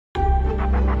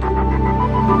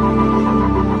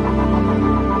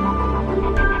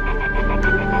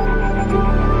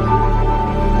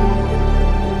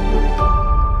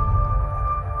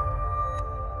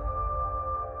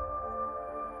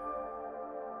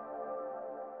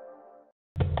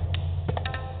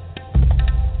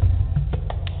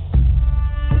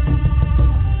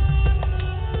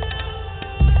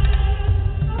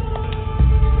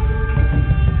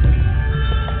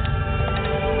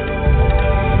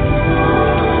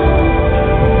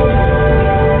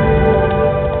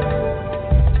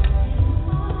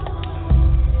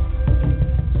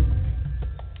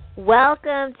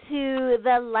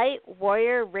the Light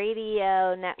Warrior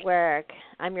Radio Network.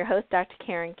 I'm your host, Dr.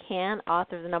 Karen Kan,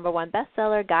 author of the #1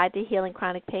 bestseller, Guide to Healing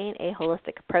Chronic Pain, A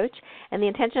Holistic Approach. And the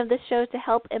intention of this show is to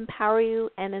help empower you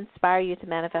and inspire you to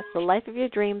manifest the life of your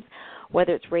dreams,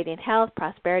 whether it's radiant health,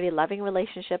 prosperity, loving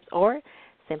relationships, or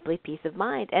simply peace of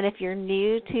mind. And if you're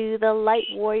new to the Light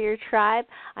Warrior Tribe,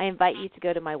 I invite you to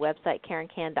go to my website,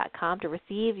 KarenKan.com, to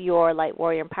receive your Light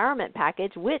Warrior Empowerment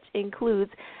Package, which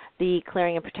includes the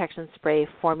Clearing and Protection Spray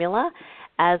formula,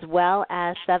 as well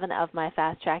as 7 of my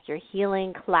Fast Track Your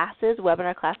Healing classes,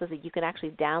 webinar classes that you can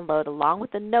actually download along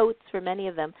with the notes for many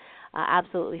of them,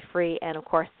 absolutely free, and, of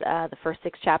course, the first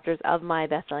 6 chapters of my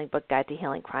best-selling book, Guide to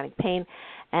Healing Chronic Pain,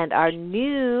 and our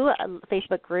new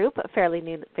Facebook group, a fairly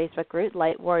new Facebook group,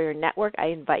 Light Warrior Network. I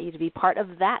invite you to be part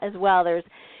of that as well. There's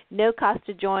no cost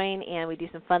to join, and we do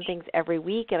some fun things every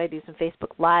week, and I do some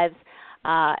Facebook Lives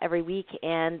every week,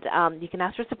 and you can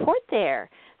ask for support there.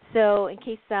 So in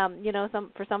case,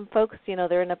 for some folks,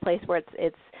 they're in a place where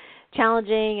it's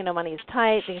challenging, money is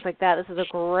tight, things like that, this is a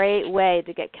great way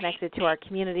to get connected to our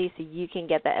community so you can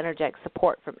get that energetic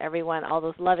support from everyone, all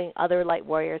those loving other light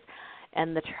warriors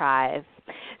and the tribe.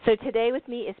 So today with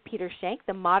me is Peter Shank,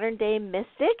 the modern-day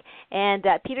mystic, and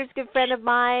Peter's a good friend of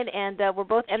mine, and we're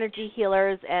both energy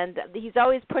healers, and he's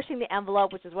always pushing the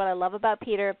envelope, which is what I love about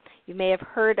Peter. You may have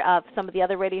heard of some of the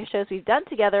other radio shows we've done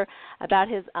together about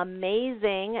his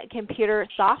amazing computer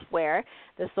software,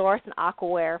 the Source and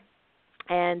Aquaware,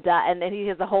 and then he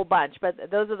has a whole bunch, but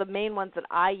those are the main ones that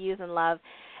I use and love.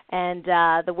 And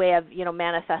the way I've,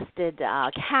 manifested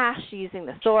cash using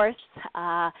the Source,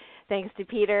 thanks to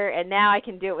Peter, and now I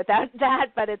can do it without that,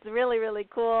 but it's really, really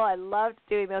cool. I loved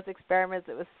doing those experiments.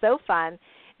 It was so fun.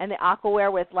 And the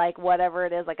Aquaware with, whatever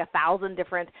it is, 1,000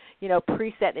 different,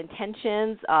 preset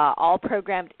intentions, all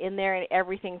programmed in there, and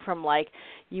everything from,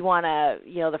 you want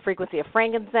the frequency of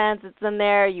frankincense that's in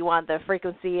there. You want the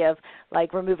frequency of,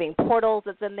 removing portals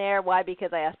that's in there. Why?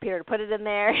 Because I asked Peter to put it in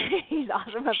there. He's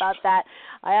awesome about that.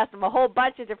 I asked him a whole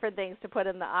bunch of different things to put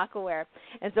in the Aquaware.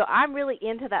 And so I'm really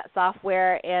into that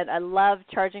software, and I love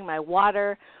charging my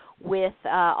water with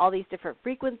all these different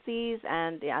frequencies,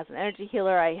 and as an energy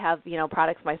healer, I have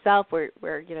products myself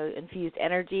where infused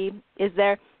energy is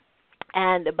there,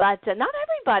 but not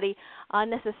everybody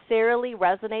necessarily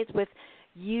resonates with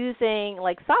using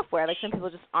software. Some people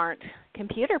just aren't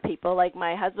computer people.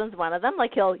 My husband's one of them.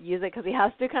 He'll use it because he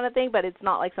has to, kind of thing, but it's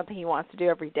not something he wants to do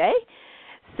every day.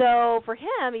 So for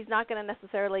him, he's not going to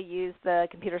necessarily use the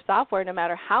computer software no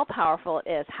matter how powerful it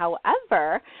is.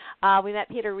 However, we met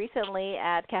Peter recently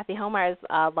at Kathy Homeier's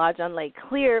Lodge on Lake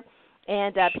Clear,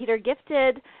 and Peter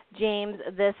gifted James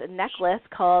this necklace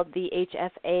called the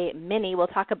HFA Mini. We'll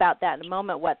talk about that in a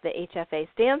moment, what the HFA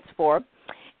stands for.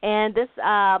 And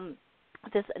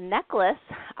this necklace,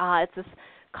 it's this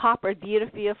copper,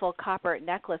 beautiful copper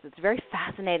necklace. It's very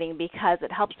fascinating because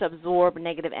it helps to absorb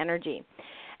negative energy.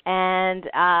 And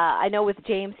I know with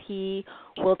James, he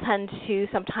will tend to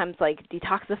sometimes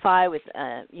detoxify with,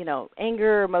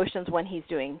 anger, emotions when he's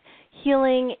doing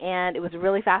healing. And it was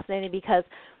really fascinating because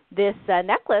this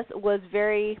necklace was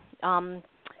very,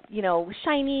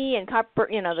 shiny, and copper,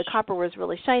 the copper was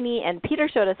really shiny. And Peter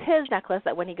showed us his necklace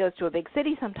that when he goes to a big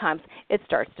city sometimes it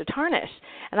starts to tarnish.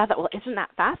 And I thought, well, isn't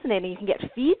that fascinating? You can get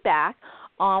feedback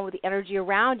on with the energy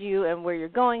around you and where you're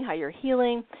going, how you're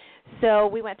healing. So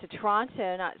we went to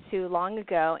Toronto not too long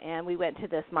ago, and we went to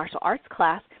this martial arts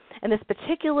class. And this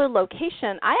particular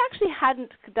location, I actually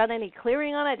hadn't done any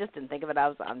clearing on it. I just didn't think of it. I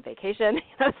was on vacation,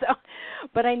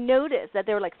 but I noticed that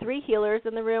there were 3 healers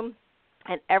in the room,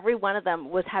 and every one of them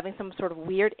was having some sort of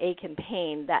weird ache and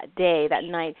pain that day, that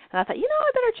night. And I thought,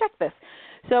 I better check this.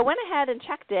 So I went ahead and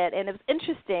checked it, and it was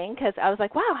interesting because I was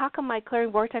like, wow, how come my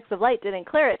clearing vortex of light didn't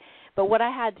clear it? But what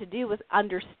I had to do was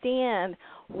understand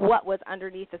what was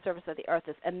underneath the surface of the earth,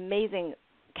 this amazing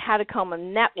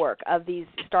catacomb network of these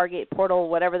Stargate portal,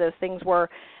 whatever those things were,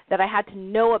 that I had to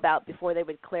know about before they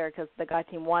would clear, because the God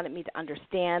team wanted me to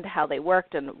understand how they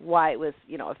worked and why it was,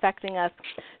 affecting us.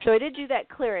 So I did do that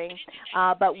clearing,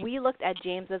 but we looked at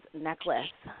James's necklace,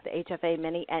 the HFA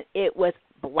Mini, and it was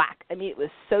black. I mean, it was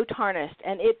so tarnished,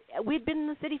 and we'd been in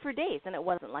the city for days, and it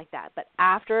wasn't like that. But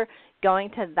after going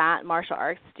to that martial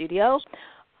arts studio,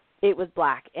 it was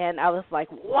black, and I was like,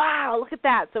 wow, look at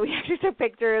that. So we actually took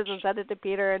pictures and sent it to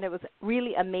Peter, and it was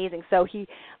really amazing. So he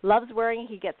loves wearing it.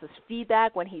 He gets this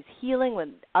feedback when he's healing,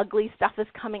 when ugly stuff is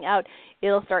coming out,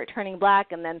 it'll start turning black,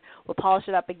 and then we'll polish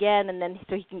it up again, and then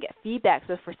so he can get feedback.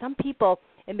 So for some people,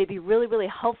 it may be really, really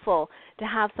helpful to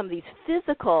have some of these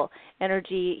physical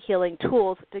energy healing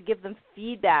tools to give them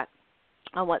feedback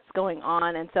on what's going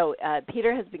on. And so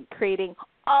Peter has been creating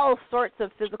all sorts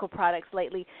of physical products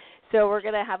lately. So we're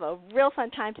going to have a real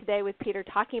fun time today with Peter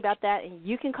talking about that, and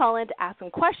you can call in to ask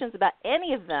him questions about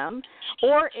any of them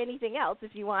or anything else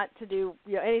if you want to do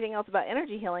anything else about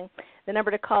energy healing. The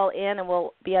number to call in, and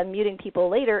we'll be unmuting people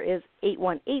later, is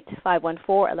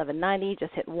 818-514-1190.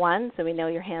 Just hit 1 so we know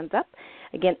your hand's up.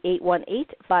 Again,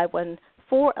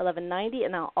 818-514-1190,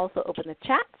 and I'll also open the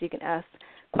chat so you can ask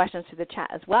questions through the chat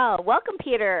as well. Welcome,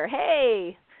 Peter.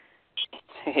 Hey.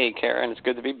 Hey, Karen. It's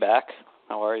good to be back.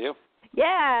 How are you?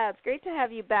 Yeah, it's great to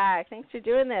have you back. Thanks for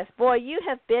doing this. Boy, you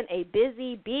have been a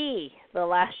busy bee the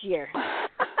last year.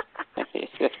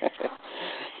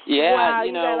 Yeah, wow,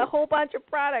 you got a whole bunch of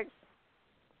products.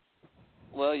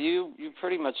 Well, you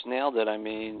pretty much nailed it. I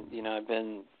mean, I've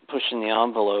been pushing the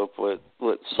envelope with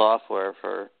software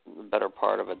for the better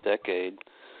part of a decade.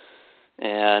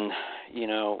 And,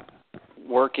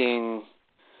 working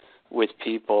with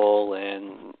people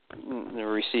and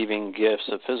receiving gifts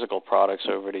of physical products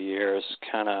over the years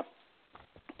kind of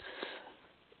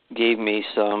gave me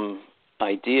some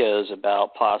ideas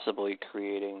about possibly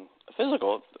creating a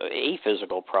physical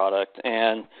product.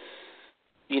 And,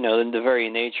 the very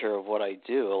nature of what I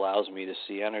do allows me to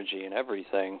see energy in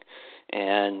everything.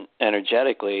 And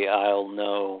energetically, I'll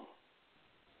know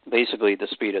basically the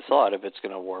speed of thought if it's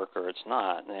going to work or it's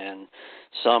not. And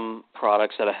some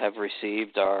products that I have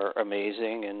received are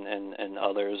amazing and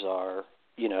others are,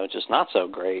 just not so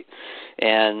great.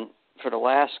 And for the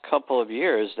last couple of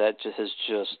years, that has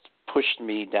just pushed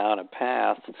me down a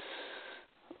path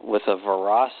with a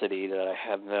veracity that I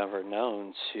have never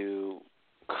known to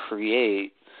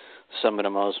create some of the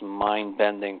most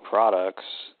mind-bending products,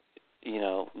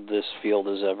 this field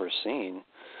has ever seen.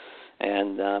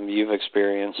 And you've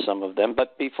experienced some of them.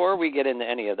 But before we get into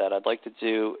any of that, I'd like to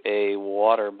do a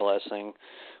water blessing,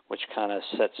 which kind of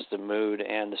sets the mood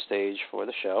and the stage for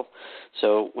the show.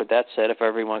 So with that said, if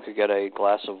everyone could get a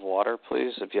glass of water,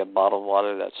 please. If you have bottled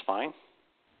water, that's fine.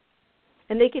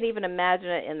 And they can even imagine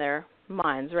it in their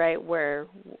minds, right,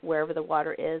 wherever the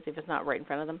water is, if it's not right in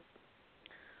front of them.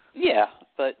 Yeah,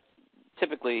 but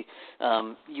typically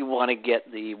you want to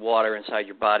get the water inside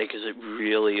your body because it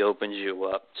really opens you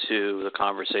up to the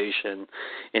conversation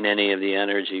in any of the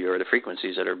energy or the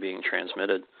frequencies that are being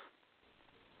transmitted.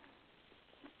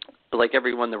 I'd like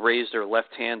everyone to raise their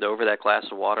left hand over that glass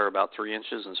of water about 3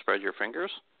 inches and spread your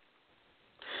fingers.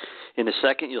 In a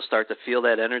second, you'll start to feel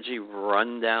that energy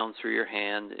run down through your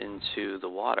hand into the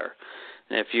water.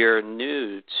 And if you're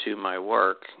new to my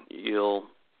work, you'll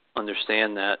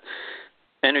understand that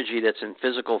energy that's in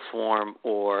physical form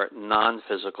or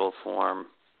non-physical form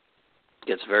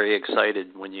gets very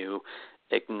excited when you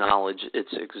acknowledge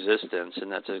its existence,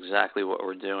 and that's exactly what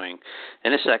we're doing.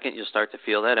 In a second, you'll start to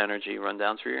feel that energy run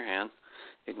down through your hand.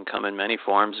 It can come in many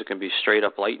forms. It can be straight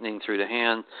up lightning through the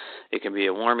hand. It can be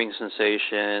a warming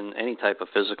sensation, any type of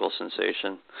physical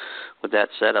sensation. With that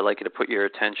said, I'd like you to put your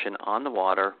attention on the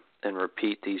water and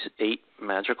repeat these 8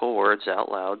 magical words out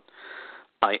loud.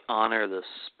 I honor the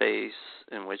space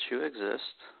in which you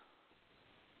exist.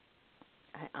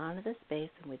 I honor the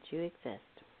space in which you exist.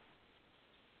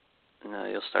 Now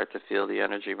you'll start to feel the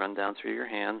energy run down through your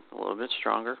hand a little bit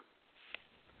stronger.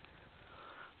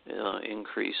 It'll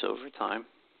increase over time.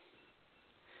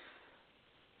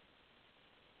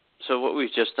 So what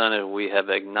we've just done is we have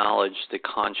acknowledged the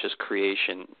conscious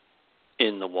creation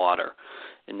in the water.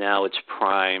 And now it's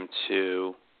primed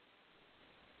to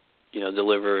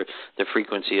deliver the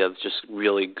frequency of just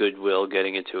really goodwill,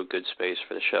 getting into a good space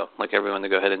for the show. I'd like everyone to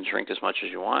go ahead and drink as much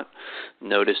as you want.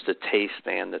 Notice the taste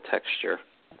and the texture.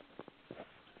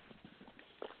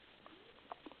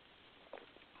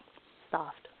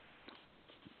 Soft.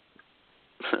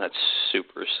 That's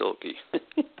super silky.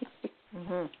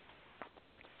 Mhm.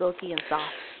 Silky and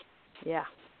soft. Yeah.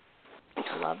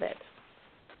 I love it.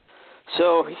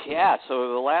 So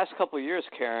the last couple of years,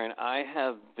 Karen, I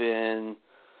have been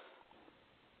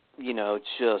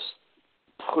just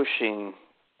pushing,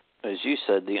 as you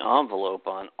said, the envelope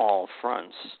on all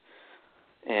fronts.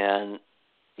 And,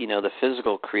 the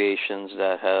physical creations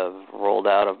that have rolled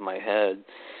out of my head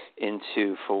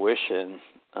into fruition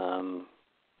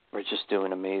are just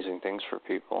doing amazing things for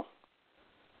people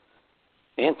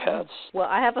and pets. Well,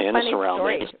 I have a funny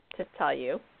story to tell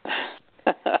you.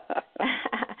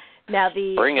 Now,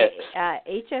 Bring it.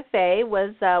 HFA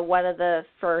was one of the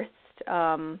first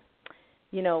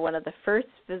one of the first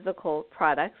physical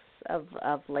products of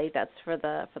late. That's for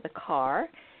the car,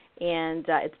 and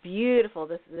it's beautiful.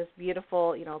 This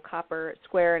beautiful copper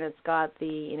square, and it's got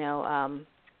the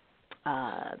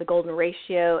golden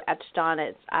ratio etched on it.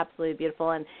 It's absolutely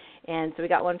beautiful, and so we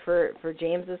got one for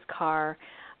James's car.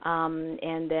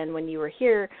 And then when you were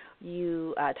here,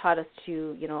 you taught us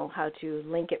to, how to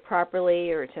link it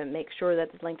properly or to make sure that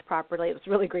it's linked properly. It was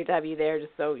really great to have you there,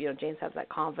 just so James has that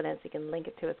confidence he can link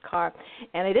it to his car.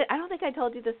 And I don't think I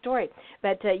told you the story,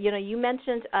 but you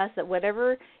mentioned to us that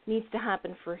whatever needs to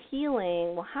happen for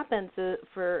healing will happen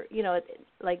for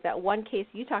like that one case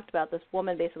you talked about. This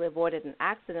woman basically avoided an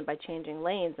accident by changing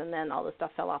lanes, and then all this stuff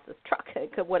fell off this truck.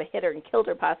 It would have hit her and killed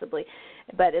her possibly,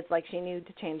 but it's like she knew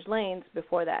to change lanes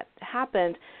before that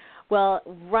happened. Well,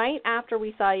 right after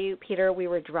we saw you, Peter, we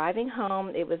were driving home.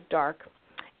 It was dark,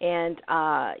 and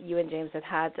you and James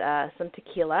had some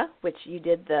tequila, which you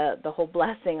did the whole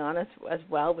blessing on us as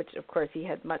well, which, of course, he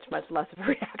had much, much less of a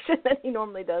reaction than he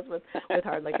normally does with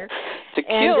hard liquor.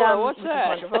 Tequila, and, what's that?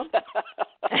 Wonderful.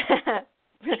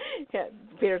 Yeah,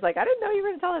 Peter's like, I didn't know you were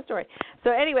going to tell that story. So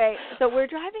anyway, we're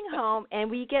driving home, and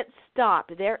we get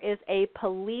stopped. There is a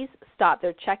police stop.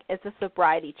 Their check is a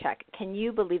sobriety check. Can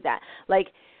you believe that? Like,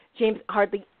 James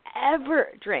hardly ever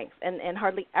drinks and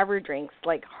hardly ever drinks,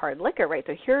 like, hard liquor, right?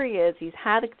 So here he is. He's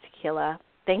had a tequila.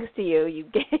 Thanks to you.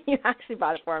 You actually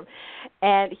bought it for him.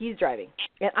 And he's driving.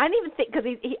 And I didn't even think, because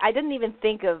I didn't even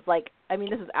think of, like, I mean,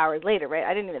 this was hours later, right?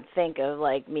 I didn't even think of,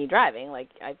 like, me driving. Like,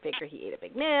 I figured he ate a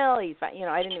big meal. He's fine.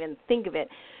 I didn't even think of it.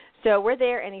 So we're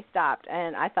there, and he stopped.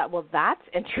 And I thought, well, that's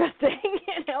interesting,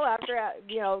 after,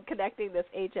 connecting this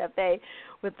HFA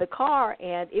with the car.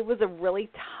 And it was a really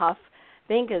tough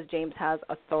thing because James has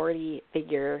authority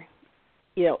figure,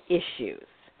 issues.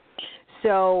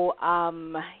 So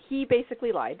he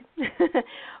basically lied,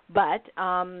 but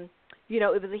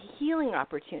it was a healing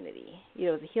opportunity. It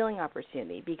was a healing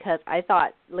opportunity because I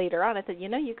thought later on, I said,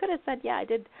 you could have said, yeah, I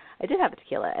did have a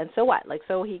tequila, and so what? Like,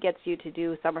 so he gets you to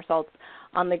do somersaults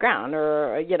on the ground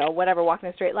or whatever, walking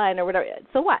a straight line or whatever.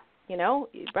 So what?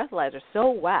 Breathalyzer, so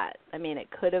what? I mean, it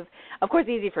could have. Of course,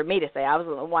 easy for me to say. I was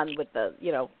the one with the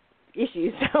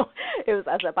issues. So it was,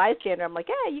 as a bystander, I'm like,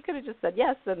 yeah, you could have just said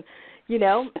yes, and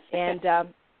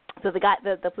so the guy,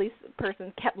 the police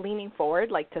person, kept leaning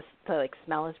forward, like to like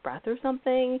smell his breath or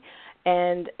something,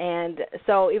 and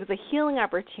so it was a healing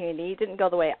opportunity. It didn't go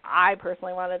the way I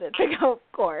personally wanted it to go, of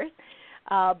course.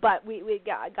 But we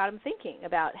got him thinking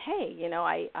about, hey,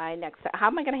 I next time, how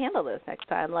am I going to handle this next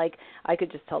time? Like, I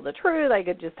could just tell the truth. I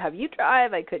could just have you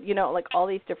drive. I could, like all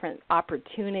these different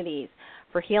opportunities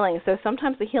for healing. So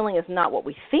sometimes the healing is not what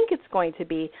we think it's going to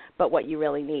be, but what you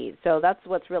really need. So that's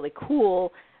what's really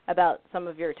cool about some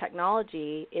of your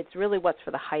technology. It's really what's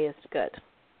for the highest good.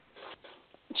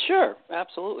 Sure,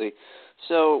 absolutely.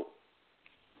 So,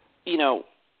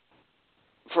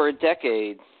 for a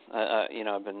decade,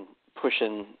 I've been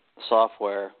pushing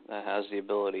software that has the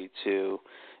ability to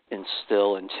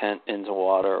instill intent into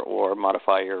water or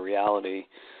modify your reality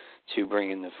to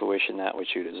bring into fruition that which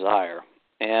you desire.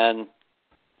 And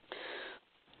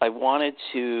I wanted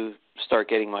to start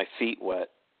getting my feet wet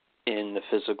in the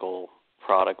physical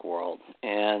product world.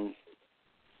 And,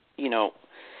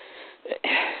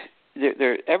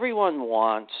 everyone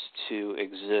wants to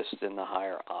exist in the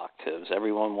higher octaves.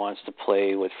 Everyone wants to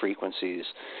play with frequencies.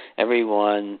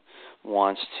 Everyone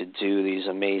wants to do these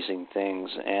amazing things.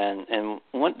 And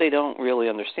what they don't really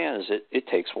understand is it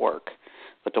takes work,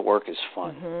 but the work is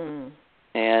fun. Mm-hmm.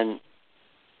 And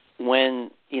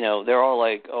when, they're all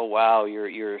like, oh, wow,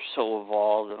 you're so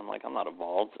evolved. And I'm like, I'm not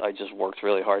evolved. I just worked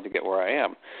really hard to get where I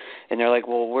am. And they're like,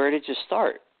 well, where did you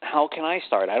start? How can I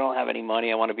start? I don't have any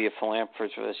money. I want to be a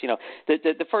philanthropist for this.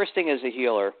 The first thing as a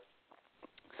healer,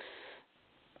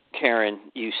 Karen,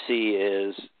 you see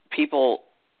is people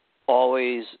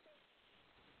always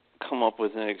come up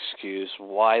with an excuse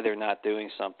why they're not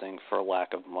doing something for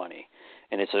lack of money.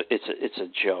 And it's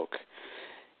a joke.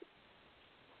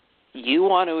 You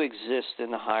want to exist in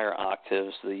the higher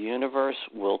octaves, the universe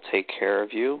will take care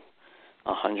of you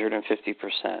 150%.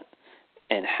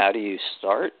 And how do you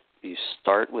start? You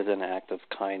start with an act of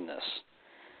kindness,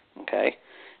 okay?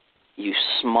 You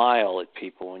smile at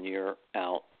people when you're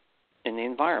out in the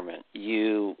environment.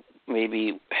 You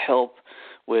maybe help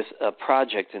with a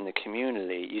project in the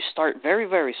community. You start very,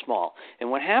 very small. And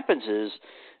what happens is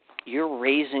you're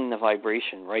raising the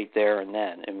vibration right there and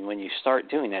then. And when you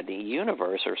start doing that, the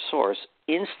universe or source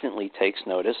instantly takes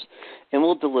notice and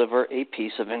will deliver a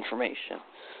piece of information.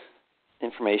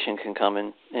 Information can come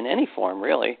in any form,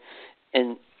 really.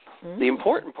 And the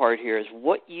important part here is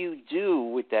what you do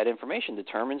with that information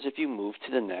determines if you move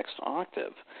to the next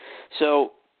octave.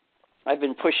 So I've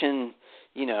been pushing,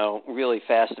 really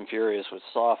fast and furious with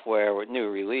software, with new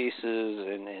releases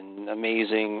and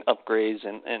amazing upgrades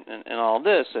and all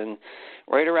this. And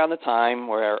right around the time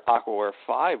where AquaWare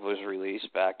 5 was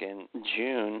released back in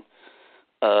June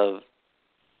of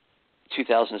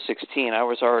 2016, I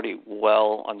was already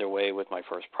well underway with my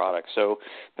first product. So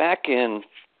back in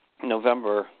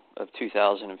November of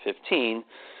 2015,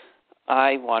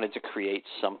 I wanted to create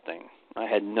something. I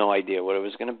had no idea what it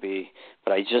was going to be,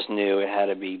 but I just knew it had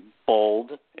to be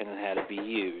bold and it had to be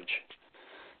huge.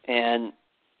 And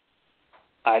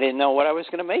I didn't know what I was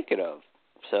going to make it of.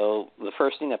 So the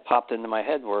first thing that popped into my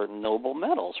head were noble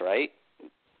metals, right?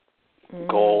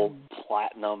 Gold,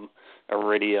 platinum,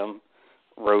 iridium,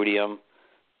 rhodium.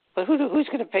 But who's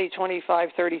going to pay $25,000,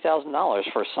 $30,000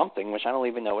 for something which I don't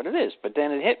even know what it is? But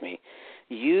then it hit me.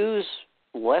 Use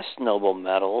less noble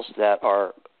metals that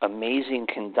are amazing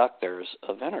conductors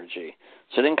of energy.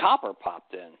 So then copper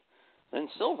popped in. Then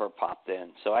silver popped in.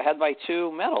 So I had my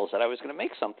two metals that I was going to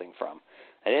make something from.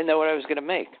 I didn't know what I was going to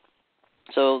make.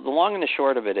 So the long and the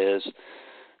short of it is,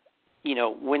 you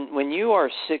know, when you are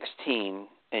 16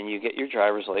 and you get your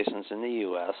driver's license in the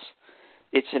U.S.,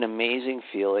 it's an amazing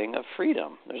feeling of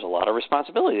freedom. There's a lot of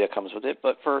responsibility that comes with it,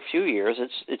 but for a few years,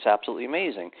 it's absolutely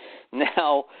amazing.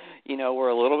 Now, you know, we're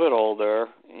a little bit older.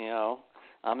 You know,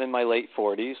 I'm in my late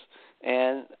 40s,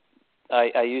 and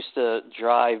I used to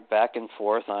drive back and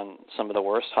forth on some of the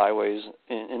worst highways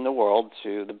in the world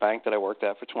to the bank that I worked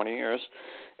at for 20 years,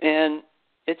 and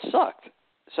it sucked.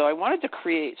 So I wanted to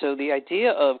create, so the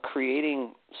idea of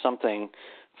creating something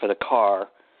for the car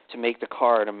to make the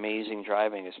car an amazing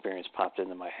driving experience popped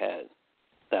into my head.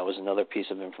 That was another piece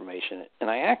of information, and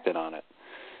I acted on it.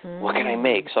 What can I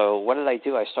make? So what did I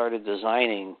do? I started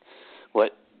designing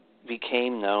what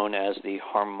became known as the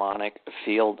harmonic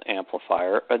field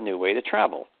amplifier, a new way to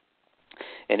travel.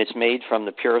 And it's made from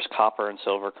the purest copper and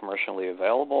silver commercially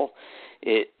available.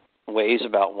 It weighs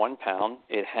about 1 pound.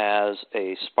 It has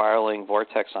a spiraling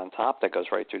vortex on top that goes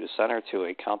right through the center to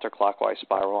a counterclockwise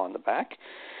spiral on the back.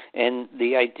 And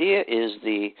the idea is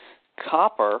the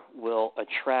copper will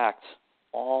attract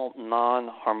all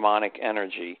non-harmonic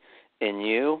energy in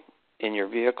you, in your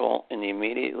vehicle, in the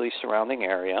immediately surrounding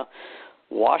area,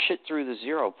 wash it through the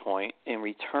 0 point, and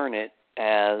return it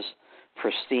as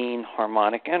pristine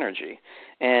harmonic energy.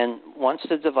 And once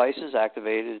the device is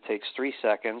activated, it takes 3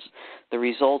 seconds. The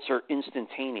results are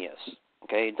instantaneous.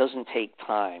 Okay, it doesn't take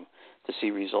time to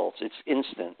see results. It's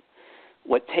instant.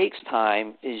 What takes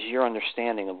time is your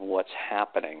understanding of what's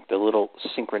happening, the little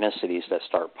synchronicities that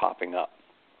start popping up.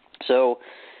 So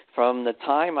from the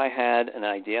time I had an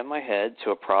idea in my head to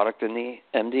a product in the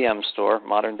MDM store,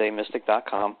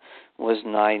 moderndaymystic.com, was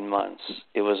 9 months.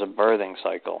 It was a birthing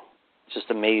cycle.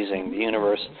 Just amazing. The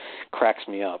universe cracks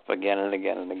me up again and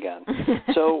again and again.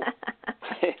 So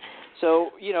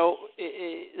you know,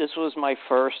 this was my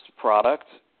first product,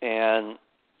 and,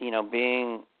 you know,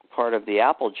 being part of the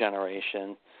Apple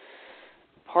generation,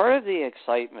 part of the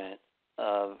excitement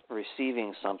of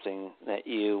receiving something that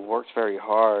you worked very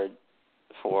hard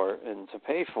for and to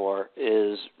pay for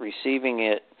is receiving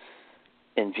it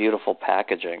in beautiful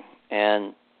packaging.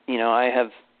 And, you know, I have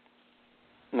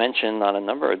mentioned on a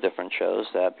number of different shows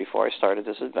that before I started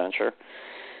this adventure,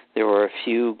 there were a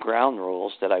few ground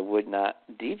rules that I would not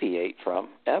deviate from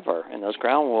ever. And those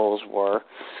ground rules were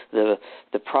the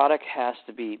product has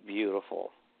to be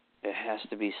beautiful. It has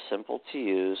to be simple to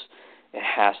use. It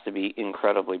has to be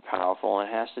incredibly powerful. And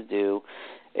it has to do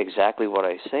exactly what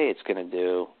I say it's going to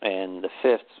do. And the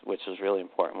fifth, which was really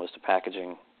important, was the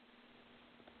packaging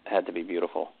had to be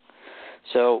beautiful.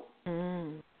 So,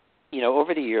 you know,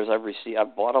 over the years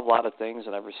I've bought a lot of things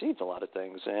and I've received a lot of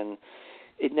things. And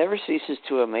it never ceases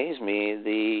to amaze me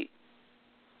the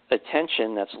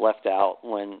attention that's left out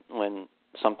when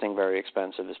something very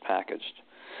expensive is packaged,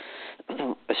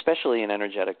 especially an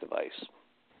energetic device.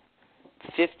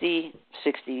 50,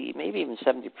 60, maybe even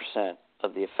 70%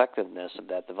 of the effectiveness of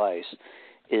that device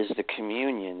is the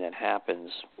communion that happens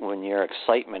when your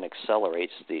excitement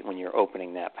accelerates when you're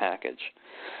opening that package.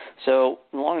 So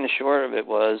long and the short of it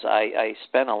was I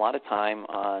spent a lot of time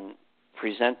on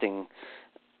presenting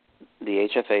the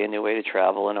HFA, a new way to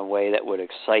travel, in a way that would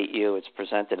excite you. It's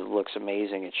presented, it looks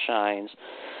amazing, it shines,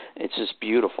 it's just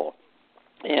beautiful.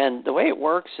 And the way it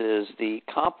works is the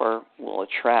copper will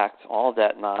attract all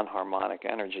that non-harmonic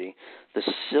energy. The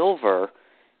silver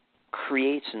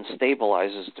creates and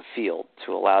stabilizes the field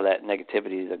to allow that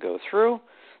negativity to go through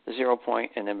the 0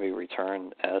 point and then be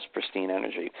returned as pristine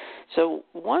energy. So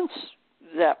once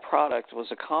that product was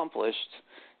accomplished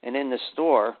and in the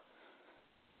store,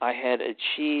 I had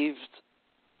achieved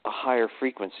a higher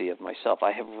frequency of myself.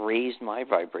 I have raised my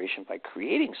vibration by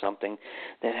creating something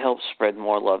that helps spread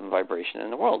more love and vibration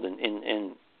in the world and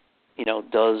you know,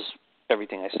 does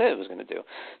everything I said it was going to do.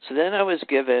 So then I was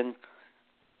given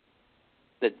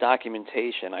the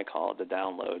documentation, I call it the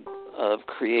download, of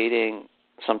creating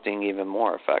something even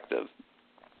more effective.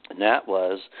 And that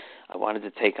was I wanted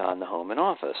to take on the home and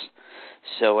office.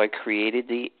 So I created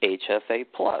the HFA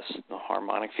Plus, the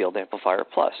Harmonic Field Amplifier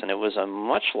Plus, and it was a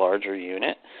much larger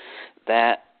unit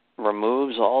that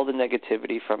removes all the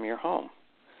negativity from your home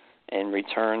and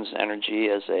returns energy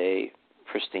as a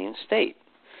pristine state.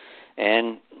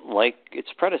 And like its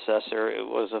predecessor, it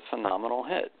was a phenomenal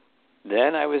hit.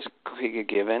 Then I was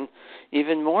given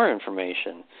even more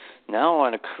information. Now I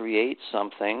want to create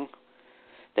something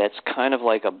that's kind of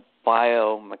like a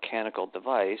biomechanical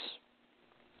device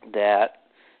that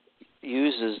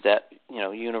uses that,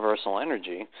 universal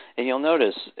energy. And you'll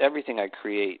notice everything I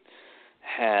create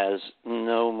has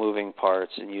no moving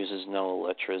parts and uses no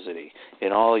electricity.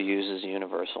 It all uses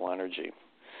universal energy.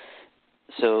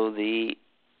 So the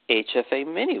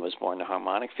HFA Mini was born, the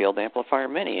Harmonic Field Amplifier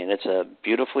Mini, and it's a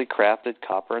beautifully crafted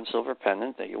copper and silver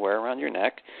pendant that you wear around your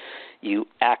neck. You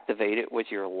activate it with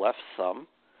your left thumb,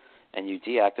 and you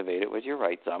deactivate it with your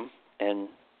right thumb, and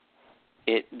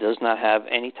it does not have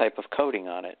any type of coating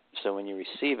on it. So when you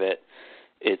receive it,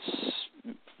 it's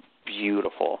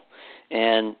beautiful.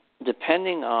 And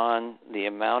depending on the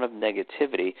amount of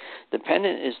negativity, the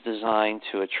pendant is designed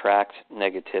to attract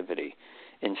negativity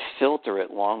and filter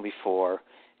it long before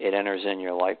it enters in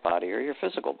your light body or your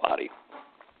physical body.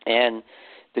 And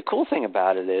the cool thing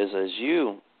about it is, as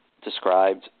you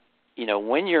described,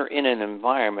 when you're in an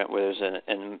environment where there's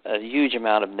a huge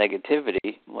amount of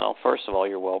negativity, well, first of all,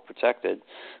 you're well protected.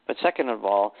 But second of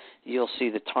all, you'll see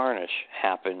the tarnish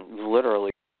happen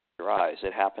literally in your eyes.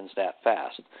 It happens that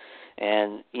fast.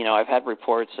 And, I've had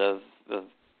reports of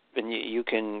and you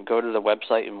can go to the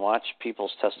website and watch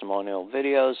people's testimonial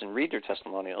videos and read their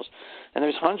testimonials, and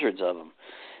there's hundreds of them.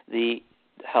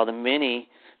 How the Mini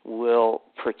will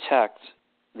protect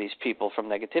these people from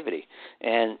negativity.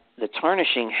 And the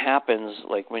tarnishing happens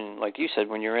like you said,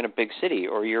 when you're in a big city,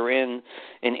 or you're in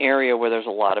an area where there's a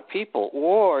lot of people,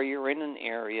 or you're in an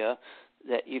area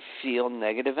that you feel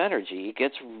negative energy. It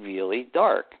gets really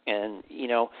dark. And,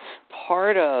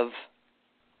 part of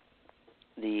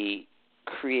the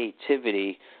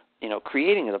creativity,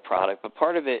 creating the product, but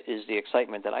part of it is the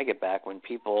excitement that I get back when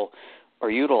people are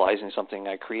utilizing something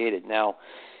I created. Now,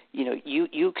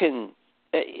 you can,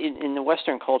 in the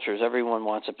Western cultures, everyone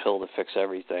wants a pill to fix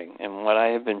everything. And what I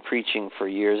have been preaching for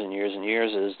years and years and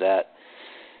years is that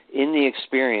in the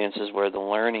experience is where the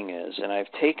learning is. And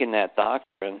I've taken that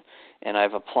doctrine and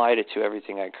I've applied it to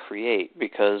everything I create,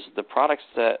 because the products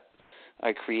that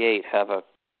I create have a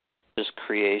just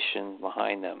creation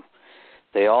behind them.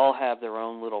 They all have their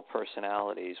own little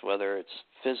personalities, whether it's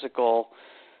physical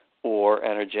or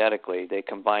energetically. They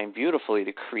combine beautifully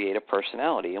to create a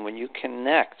personality. And when you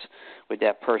connect with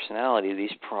that personality,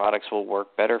 these products will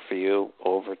work better for you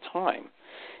over time.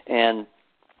 And,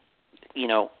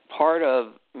 part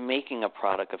of making a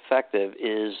product effective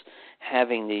is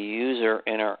having the user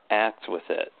interact with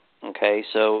it. Okay,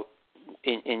 so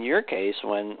in your case,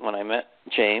 when I met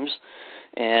James,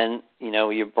 and,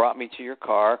 you brought me to your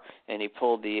car, and he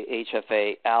pulled the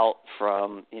HFA out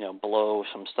from, below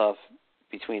some stuff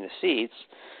between the seats,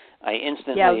 I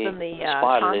instantly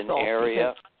spotted an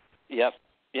area. Yep.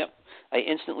 I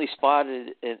instantly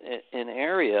spotted an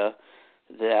area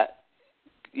that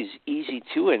is easy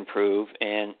to improve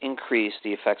and increase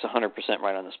the effects 100%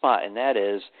 right on the spot, and that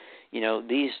is,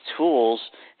 these tools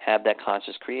have that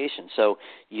conscious creation. So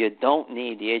you don't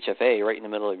need the HFA right in the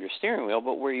middle of your steering wheel,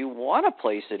 but where you want to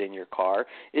place it in your car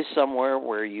is somewhere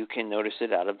where you can notice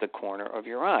it out of the corner of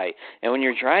your eye. And when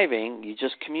you're driving, you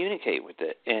just communicate with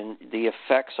it, and the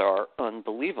effects are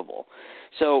unbelievable.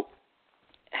 So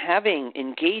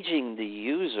engaging the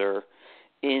user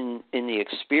in the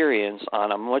experience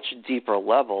on a much deeper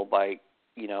level by,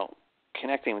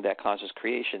 connecting with that conscious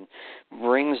creation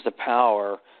brings the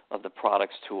power of the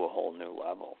products to a whole new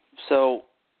level. So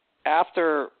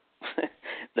after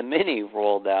the Mini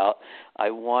rolled out, I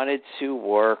wanted to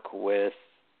work with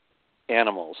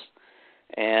animals,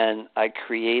 and I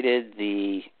created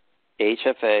the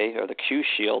HFA, or the Q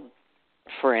Shield,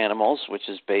 for animals, which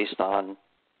is based on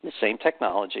the same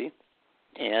technology.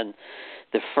 And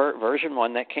the version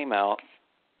 1 that came out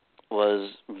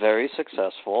was very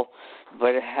successful, but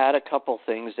it had a couple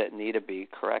things that need to be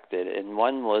corrected, and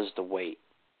one was the weight.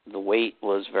 The weight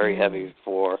was very heavy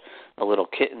for a little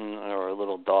kitten or a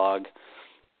little dog,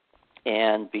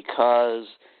 and because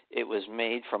it was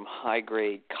made from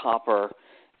high-grade copper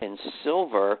and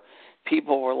silver,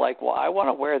 people were like, well, I want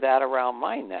to wear that around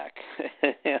my neck.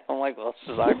 And I'm like, well, it's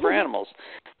designed for animals.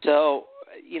 So,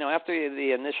 after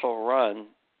the initial run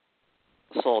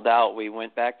sold out, we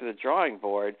went back to the drawing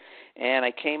board, and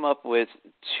I came up with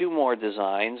 2 more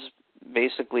designs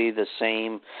basically the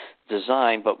same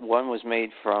design, but one was made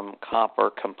from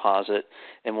copper composite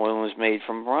and one was made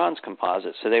from bronze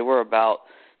composite. So they were about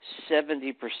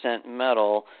 70%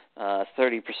 metal,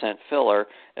 30% filler,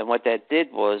 and what that did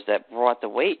was that brought the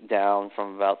weight down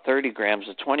from about 30 grams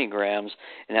to 20 grams,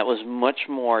 and that was much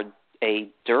more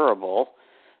durable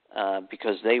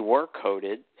because they were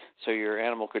coated, so your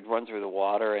animal could run through the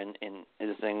water and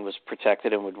the thing was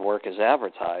protected and would work as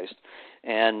advertised.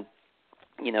 And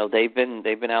they've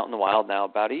been out in the wild now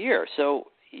about a year. So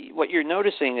what you're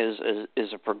noticing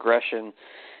is a progression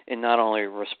in not only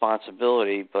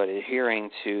responsibility but adhering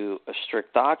to a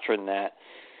strict doctrine that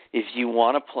if you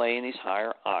want to play in these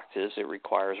higher octaves, it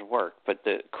requires work. But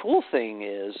the cool thing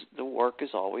is the work is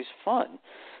always fun.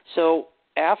 So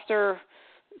after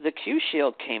the Q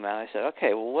Shield came out, I said,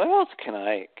 okay, well, what else can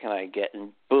I get?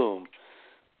 And boom,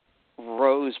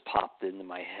 rose popped into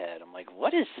my head. I'm like,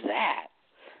 what is that?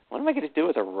 What am I going to do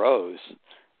with a rose?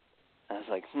 I was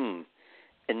like,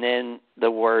 And then the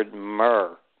word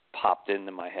myrrh popped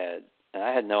into my head, and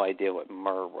I had no idea what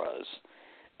myrrh was.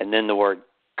 And then the word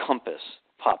compass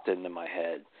popped into my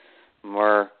head.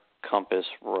 Myrrh, compass,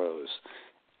 rose.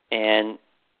 And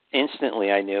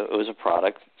instantly I knew it was a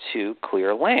product to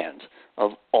clear land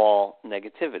of all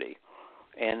negativity.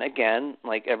 And again,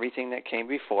 like everything that came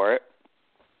before it,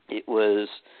 you've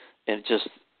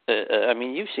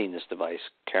seen this device,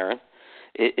 Karen.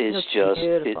 It is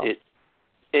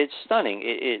it's stunning.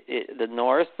 The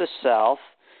north, the south,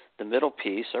 the middle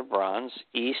piece are bronze.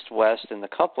 East, west, and the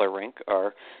coupler rink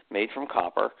are made from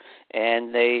copper,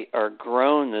 and they are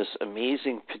grown this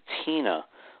amazing patina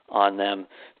on them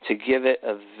to give it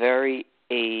a very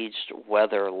aged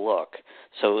weather look.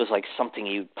 So it was like something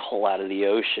you'd pull out of the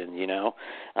ocean,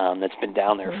 that's been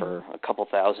down there for a couple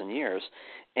thousand years.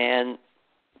 And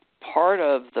part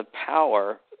of the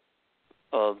power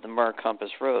of the Myrrh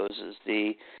Compass Rose is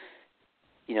the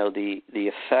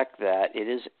effect that it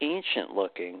is ancient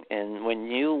looking. And when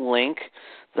you link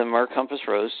the Myrrh Compass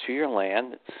Rose to your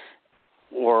land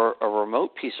or a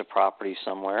remote piece of property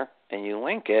somewhere and you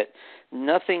link it,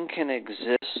 nothing can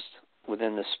exist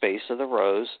within the space of the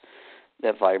rose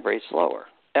that vibrates lower,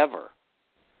 ever.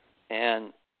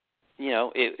 And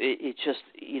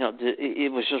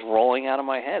it was just rolling out of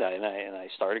my head, and I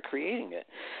started creating it.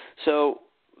 So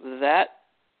that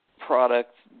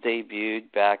product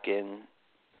debuted back in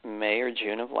May or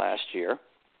June of last year,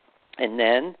 and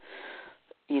then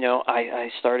I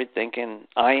started thinking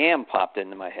I am popped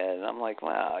into my head, and I'm like,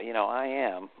 wow, I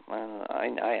am.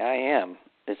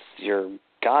 It's your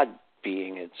God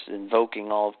being. It's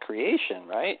invoking all of creation,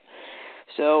 right?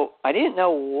 So I didn't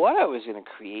know what I was going to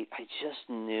create. I just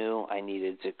knew I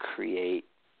needed to create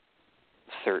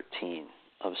 13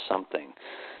 of something.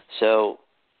 So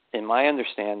in my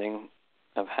understanding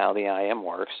of how the I am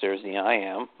works, there's the I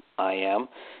am,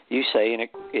 you say, and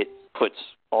it puts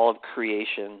all of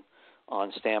creation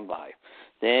on standby.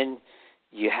 Then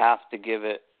you have to give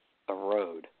it a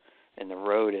road, and the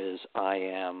road is I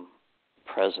am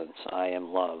presence, I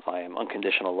am love, I am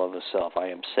unconditional love of self, I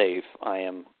am safe, I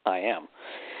am.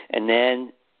 And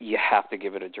then you have to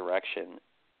give it a direction,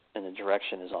 and the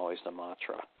direction is always the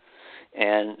mantra.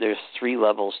 And there's 3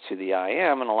 levels to the I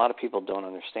am, and a lot of people don't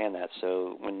understand that.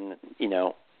 So when,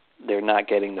 they're not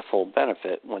getting the full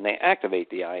benefit when they activate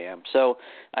the I am. So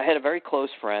I had a very close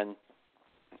friend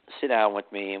sit down with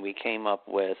me, and we came up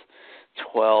with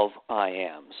 12 I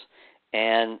ams.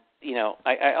 And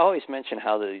I always mention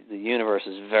how the universe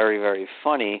is very, very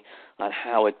funny on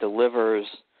how it delivers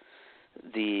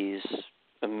these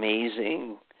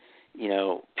amazing,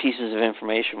 pieces of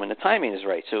information when the timing is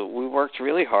right. So we worked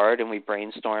really hard, and we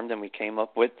brainstormed, and we came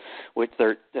up with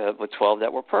 12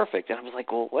 that were perfect. And I was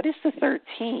like, well, what is the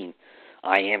 13?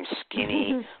 I am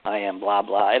skinny. I am blah,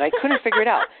 blah. And I couldn't figure it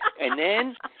out. And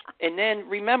then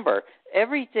remember,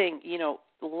 everything,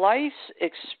 life's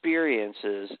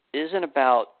experiences isn't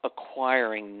about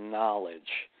acquiring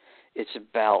knowledge. It's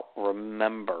about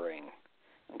remembering,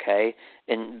 okay?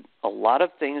 And a lot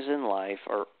of things in life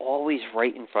are always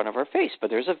right in front of our face, but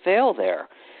there's a veil there.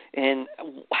 And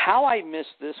how I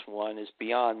missed this one is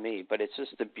beyond me, but it's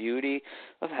just the beauty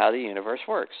of how the universe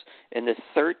works. And the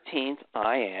 13th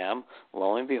I am,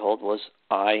 lo and behold, was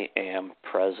I am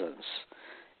presence.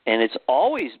 And it's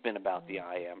always been about the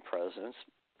I am presence,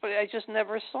 but I just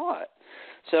never saw it.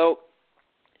 So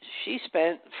she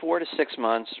spent 4 to 6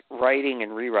 months writing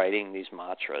and rewriting these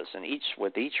mantras, and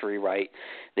with each rewrite,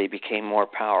 they became more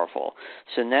powerful.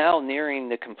 So now, nearing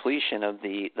the completion of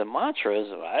the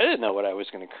mantras, I didn't know what I was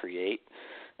going to create,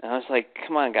 and I was like,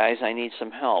 come on, guys, I need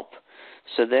some help.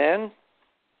 So then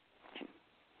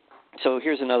So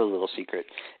here's another little secret.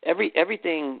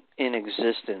 Everything in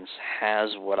existence has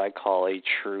what I call a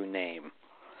true name.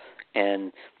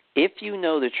 And if you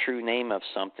know the true name of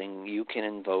something, you can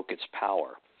invoke its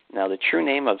power. Now, the true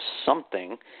name of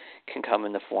something can come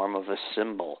in the form of a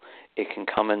symbol. It can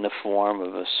come in the form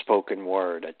of a spoken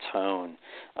word, a tone,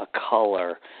 a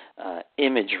color,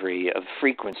 imagery, a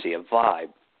frequency, a vibe.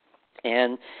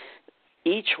 And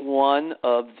each one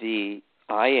of the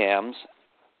I ams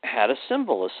had a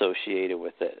symbol associated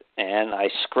with it. And I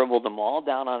scribbled them all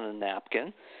down on a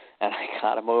napkin, and I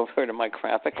got them over to my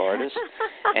graphic artist,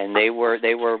 and they were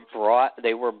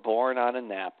born on a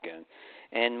napkin.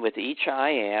 And with each I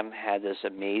am had this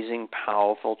amazing,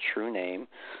 powerful, true name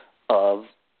of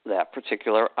that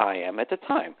particular I am at the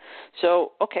time.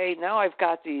 So, okay, now I've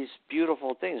got these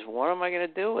beautiful things. What am I going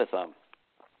to do with them?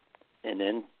 And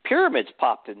then pyramids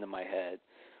popped into my head.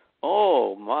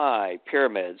 Oh, my,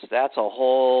 pyramids. That's a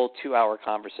whole 2-hour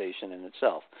conversation in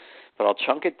itself. But I'll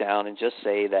chunk it down and just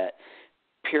say that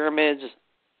pyramids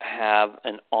have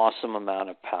an awesome amount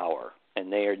of power,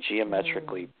 and they are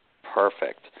geometrically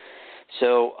perfect.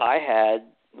 So I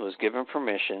was given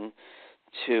permission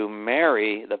to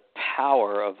marry the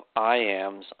power of I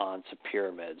ams onto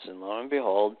pyramids. And lo and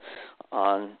behold,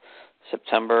 on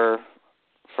September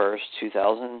 1st,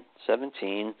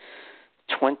 2017,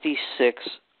 26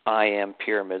 I am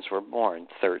pyramids were born,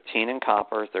 13 in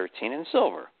copper, 13 in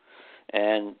silver.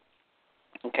 And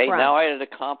okay, wow. Now I had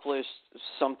accomplished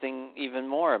something even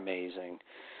more amazing.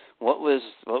 What was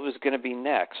going to be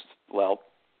next? Well,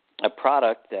 a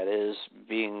product that is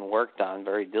being worked on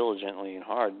very diligently and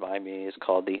hard by me is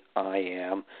called the I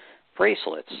Am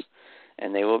bracelets,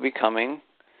 and they will be coming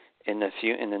in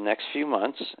the next few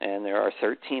months, and there are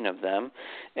 13 of them.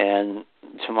 And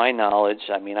to my knowledge,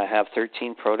 I have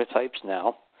 13 prototypes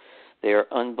now. They are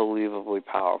unbelievably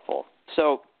powerful.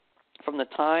 So from the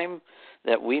time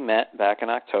that we met back in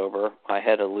October, I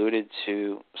had alluded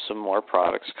to some more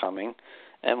products coming,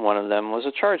 and one of them was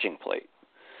a charging plate.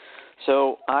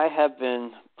 So I have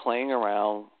been playing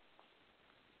around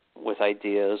with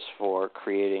ideas for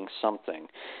creating something.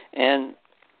 And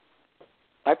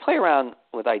I play around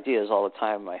with ideas all the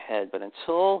time in my head, but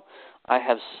until I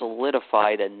have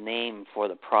solidified a name for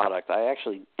the product, I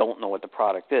actually don't know what the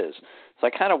product is. So I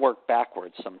kind of work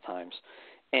backwards sometimes.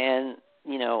 And,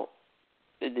 the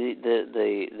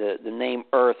name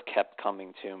Earth kept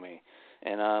coming to me.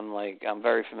 And I'm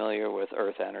very familiar with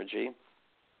Earth energy.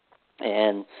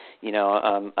 And,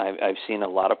 I've seen a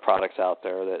lot of products out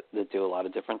there that do a lot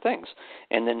of different things.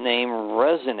 And the name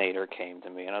Resonator came to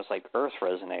me, and I was like, Earth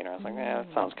Resonator. I was like, that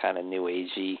sounds kind of new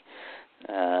agey.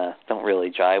 Don't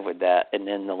really jive with that. And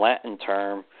then the Latin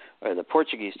term, or the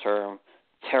Portuguese term,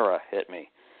 Terra, hit me.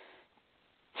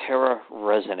 Terra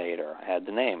Resonator, I had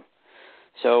the name.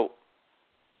 So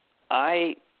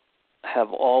I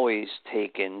have always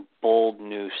taken bold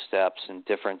new steps in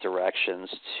different directions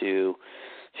to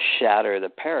shatter the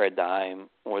paradigm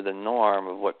or the norm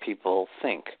of what people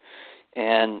think.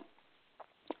 And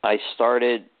I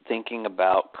started thinking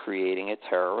about creating a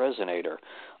Terra Resonator.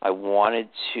 I wanted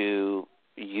to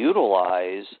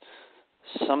utilize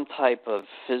some type of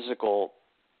physical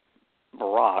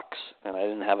rocks, and I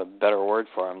didn't have a better word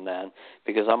for them then,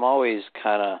 because I'm always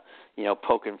kind of,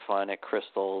 poking fun at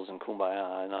crystals and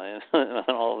kumbaya and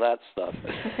all that stuff.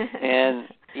 And,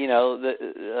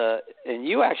 and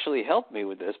you actually helped me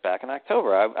with this back in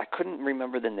October. I couldn't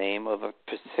remember the name of a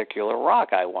particular rock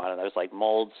I wanted. I was like,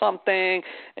 mold something,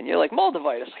 and you're like,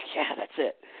 moldavite. I was like, yeah, that's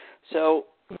it. So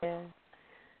yeah.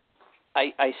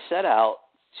 I set out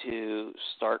to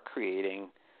start creating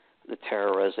the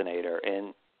Terra Resonator,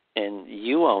 and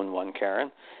you own one,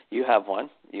 Karen. You have one.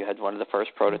 You had one of the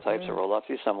first prototypes that rolled off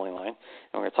the assembly line, and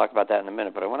we're going to talk about that in a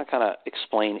minute. But I want to kind of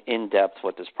explain in depth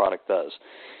what this product does.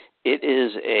 It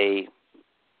is a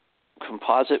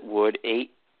composite wood,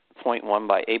 8.1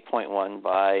 by 8.1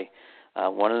 by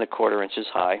 1 1/4 inches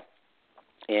high,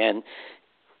 and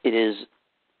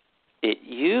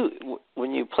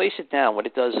when you place it down, what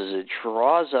it does is it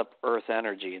draws up earth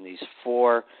energy in these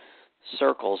 4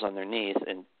 circles underneath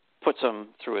and puts them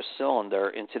through a cylinder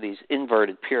into these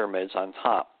inverted pyramids on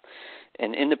top.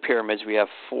 And in the pyramids, we have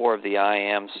 4 of the I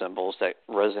am symbols that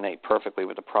resonate perfectly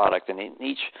with the product. And in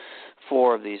each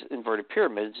 4 of these inverted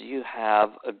pyramids, you have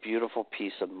a beautiful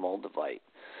piece of moldavite.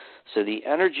 So the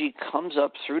energy comes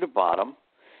up through the bottom,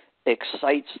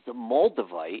 excites the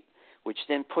moldavite, which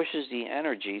then pushes the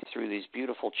energy through these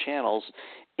beautiful channels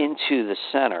into the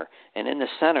center. And in the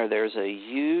center, there's a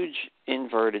huge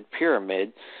inverted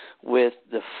pyramid with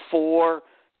the 4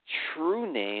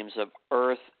 true names of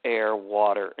earth, air,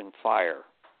 water, and fire.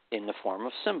 in the form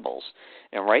of symbols.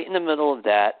 And right in the middle of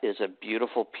that is a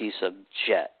beautiful piece of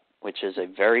jet, which is a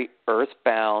very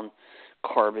earthbound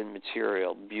carbon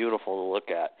material, beautiful to look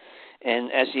at.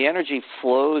 And as the energy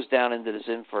flows down into this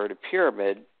inverted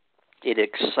pyramid, it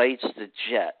excites the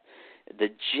jet. The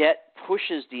jet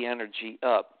pushes the energy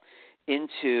up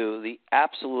into the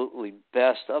absolutely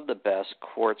best of the best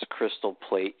quartz crystal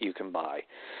plate you can buy.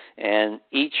 And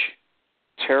each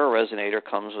Terra Resonator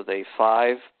comes with a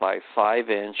 5 by 5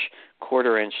 inch,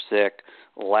 quarter-inch thick,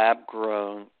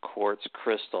 lab-grown quartz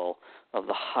crystal of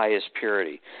the highest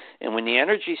purity. And when the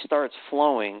energy starts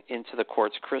flowing into the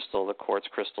quartz crystal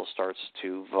starts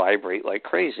to vibrate like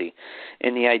crazy.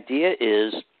 And the idea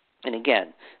is, and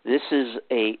again, this is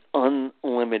a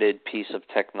unlimited piece of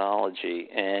technology,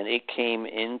 and it came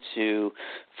into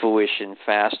fruition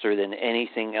faster than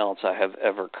anything else I have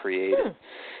ever created.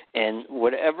 And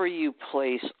whatever you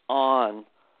place on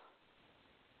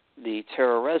the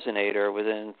Terra Resonator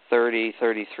within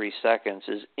 33 seconds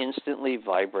is instantly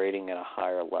vibrating at a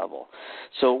higher level.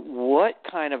 So what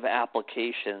kind of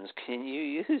applications can you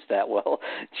use that? Well,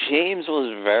 James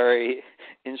was very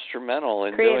instrumental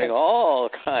in doing all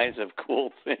kinds of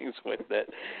cool things with it.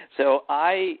 So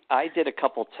I did a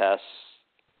couple tests,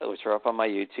 which are up on my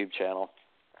YouTube channel.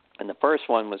 And the first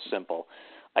one was simple.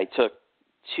 I took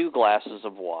 2 glasses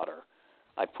of water.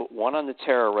 I put one on the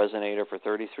Terra Resonator for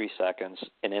 33 seconds,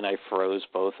 and then I froze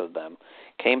both of them.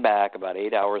 Came back about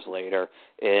 8 hours later,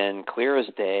 and clear as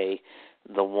day,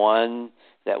 the one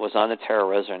that was on the Terra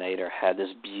Resonator had this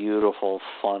beautiful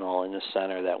funnel in the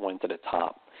center that went to the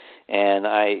top. And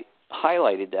I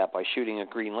highlighted that by shooting a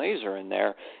green laser in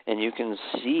there, and you can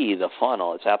see the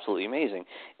funnel. It's absolutely amazing.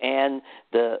 And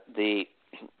the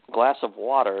glass of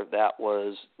water that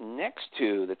was next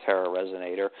to the Terra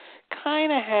Resonator kind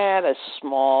of had a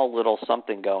small little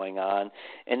something going on.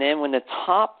 And then when the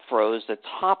top froze, the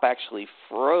top actually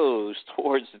froze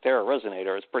towards the Terra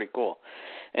Resonator. It's pretty cool.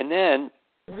 And then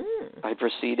I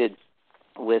proceeded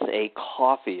with a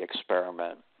coffee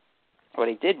experiment. What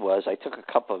I did was I took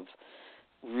a cup of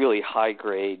really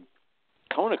high-grade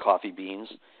Kona coffee beans,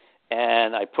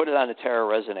 and I put it on the Terra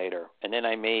Resonator, and then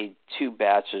I made 2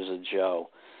 batches of Joe.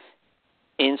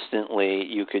 Instantly,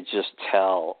 you could just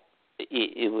tell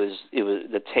it was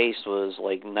the taste was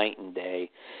like night and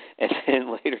day. And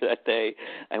then later that day,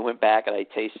 I went back and I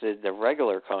tasted the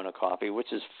regular Kona coffee,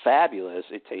 which is fabulous.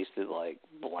 It tasted like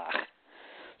blah.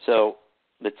 So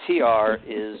the TR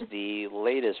is the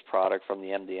latest product from the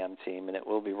MDM team, and it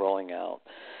will be rolling out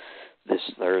this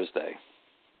Thursday.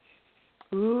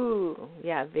 Ooh,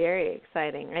 yeah, very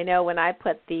exciting. I know when I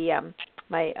put the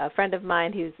a friend of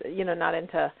mine who's not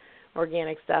into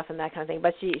organic stuff and that kind of thing,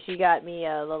 but she got me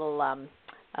a little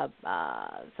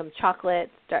some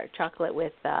dark chocolate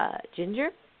with ginger,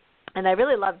 and I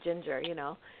really love ginger,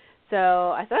 So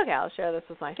I said, okay, I'll share this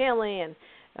with my family and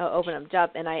open them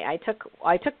up. And I took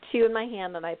 2 in my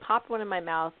hand and I popped one in my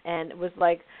mouth, and it was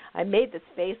like I made this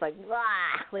face like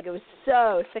it was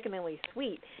so sickeningly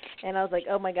sweet, and I was like,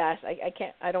 oh my gosh,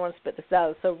 I don't want to spit this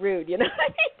out. It's so rude, what I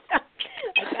mean? So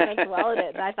I kind of swallowed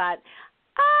it, and I thought,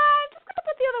 I'm just going to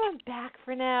put the other one back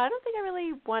for now. I don't think I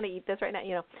really want to eat this right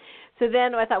now, So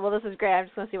then I thought, well, this is great. I'm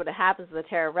just going to see what happens with the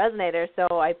Terra Resonator.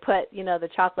 So I put, the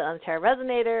chocolate on the Terra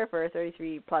Resonator for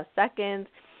 33-plus seconds,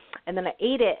 and then I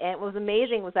ate it, and it was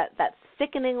amazing was that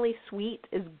sickeningly sweet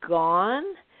is gone,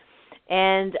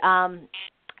 and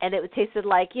it tasted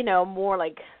like, more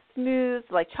like smooth,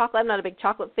 like chocolate. I'm not a big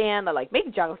chocolate fan. I like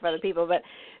making chocolate for other people, but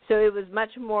so it was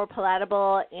much more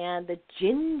palatable, and the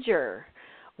ginger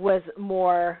was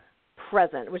more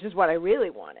present, which is what I really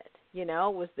wanted,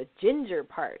 was the ginger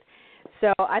part.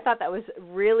 So I thought that was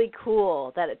really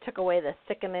cool that it took away the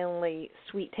sickeningly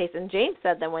sweet taste. And James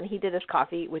said that when he did his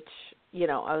coffee, which, I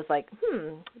was like,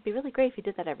 it'd be really great if he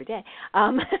did that every day.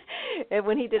 And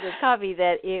when he did his coffee,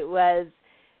 that it was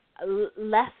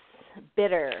less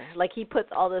bitter. Like he puts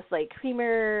all this like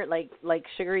creamer, like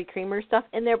sugary creamer stuff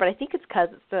in there, but I think it's because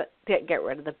it's to get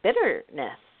rid of the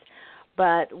bitterness.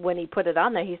 But when he put it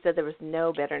on there, he said there was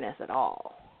no bitterness at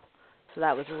all. So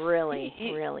that was really,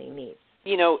 really neat.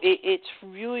 It's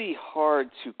really hard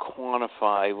to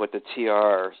quantify what the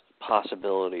TR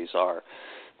possibilities are,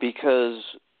 because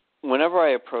whenever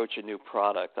I approach a new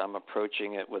product, I'm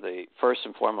approaching it with first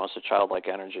and foremost, a childlike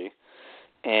energy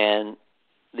and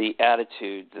the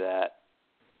attitude that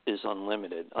is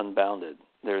unlimited, unbounded.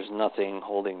 There's nothing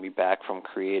holding me back from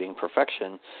creating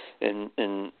perfection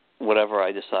in whatever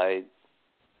I decide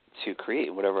to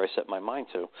create, whatever I set my mind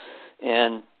to.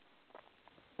 And,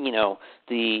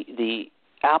 the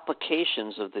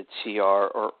applications of the TR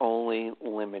are only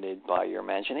limited by your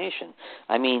imagination.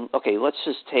 I mean, okay, let's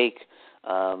just take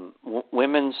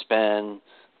Women spend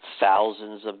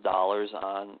thousands of dollars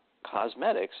on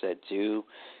cosmetics that do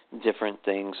different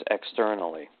things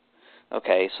externally.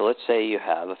 Okay, so let's say you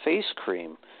have a face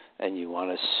cream and you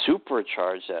want to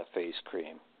supercharge that face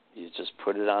cream. You just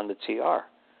put it on the TR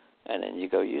and then you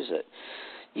go use it.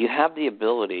 You have the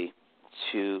ability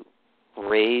to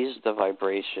raise the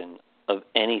vibration of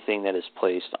anything that is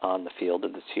placed on the field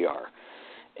of the TR.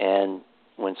 And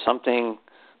when something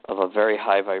of a very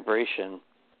high vibration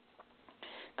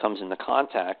comes into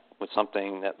contact with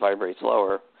something that vibrates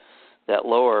lower, that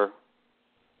lower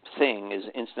thing is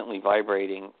instantly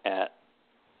vibrating at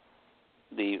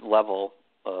the level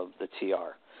of the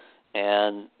TR.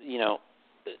 And, you know,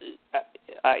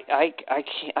 I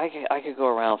could go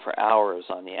around for hours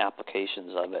on the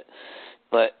applications of it,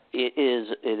 but it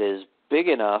is big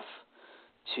enough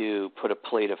to put a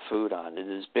plate of food on. It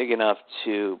is big enough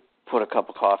to put a cup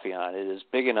of coffee on. It is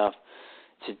big enough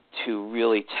to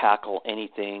really tackle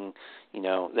anything, you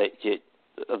know,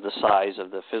 of the size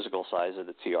of the physical size of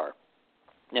the TR.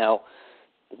 Now,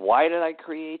 why did I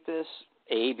create this?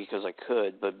 A, because I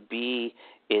could, but B,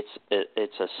 it's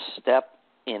a step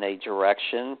in a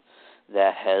direction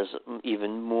that has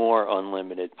even more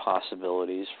unlimited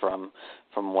possibilities from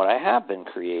what I have been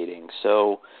creating.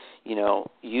 So, you know,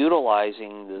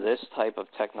 utilizing this type of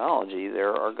technology,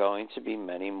 there are going to be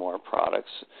many more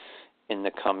products in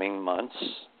the coming months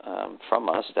from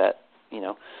us that, you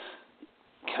know,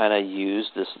 kind of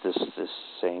use this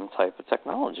same type of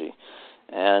technology.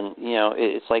 And, you know,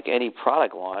 it's like any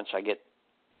product launch.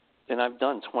 And I've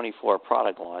done 24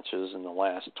 product launches in the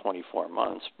last 24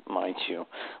 months, mind you.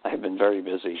 I have been very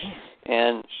busy.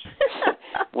 And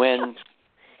when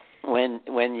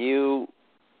you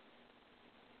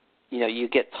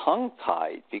get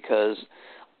tongue-tied, because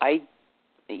I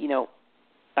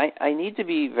need to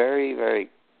be very, very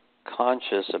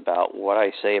conscious about what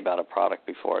I say about a product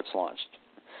before it's launched.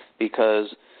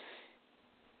 Because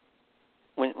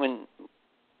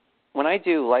when I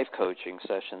do life coaching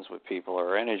sessions with people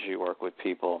or energy work with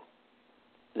people,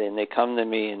 then they come to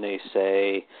me and they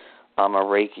say, I'm a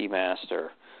Reiki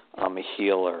master, I'm a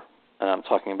healer, and I'm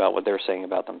talking about what they're saying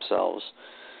about themselves.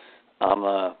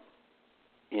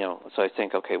 So I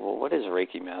think, okay, well, what is a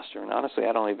Reiki master? And honestly,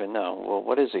 I don't even know. Well,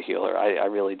 what is a healer? I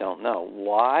really don't know.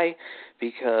 Why?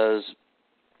 Because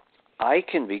I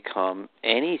can become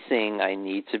anything I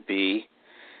need to be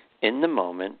in the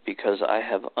moment, because I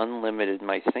have unlimited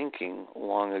my thinking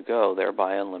long ago,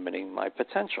 thereby unlimiting my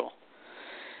potential.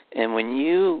 And when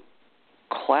you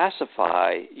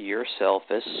classify yourself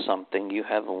as something, you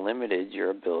have limited your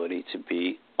ability to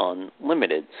be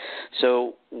unlimited.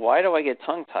 So why do I get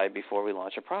tongue-tied before we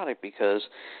launch a product? Because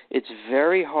it's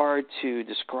very hard to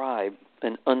describe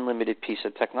an unlimited piece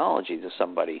of technology to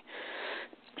somebody.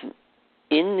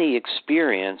 In the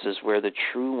experience is where the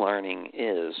true learning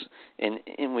is. And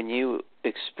when you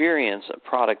experience a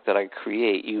product that I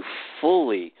create, you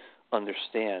fully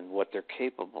understand what they're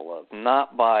capable of,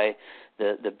 not by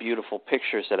the beautiful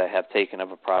pictures that I have taken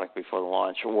of a product before the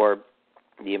launch, or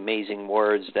the amazing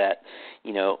words that,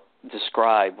 you know,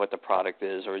 describe what the product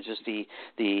is, or just the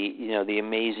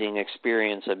amazing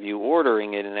experience of you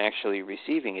ordering it and actually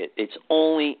receiving it. It's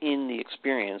only in the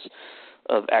experience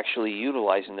of actually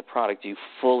utilizing the product you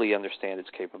fully understand its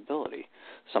capability.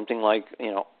 Something like,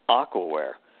 you know,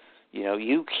 aquaware. You know,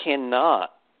 you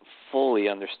cannot fully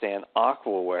understand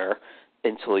aquaware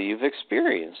until you've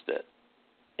experienced it.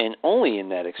 And only in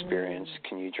that experience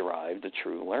can you derive the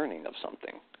true learning of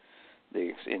something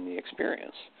in the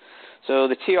experience. So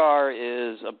the TR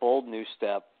is a bold new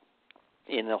step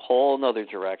in a whole other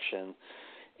direction,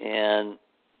 and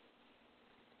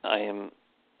I am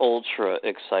ultra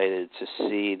excited to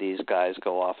see these guys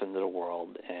go off into the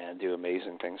world and do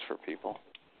amazing things for people.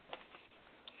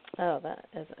 Oh, that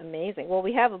is amazing. Well,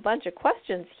 we have a bunch of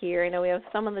questions here. I know we have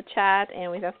some in the chat, and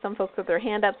we have some folks with their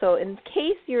hand up. So in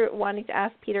case you're wanting to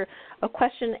ask Peter a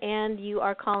question and you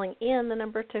are calling in, the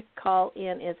number to call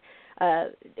in is,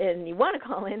 and you want to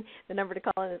call in, the number to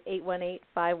call in is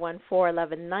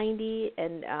 818-514-1190,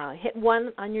 and hit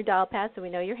 1 on your dial pad so we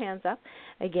know your hand's up.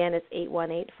 Again, it's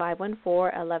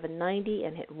 818-514-1190,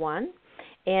 and hit 1.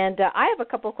 And I have a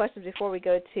couple of questions before we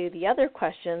go to the other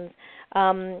questions.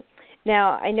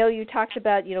 Now, I know you talked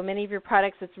about, you know, many of your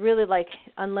products, it's really like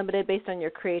unlimited based on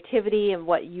your creativity and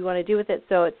what you want to do with it.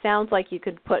 So it sounds like you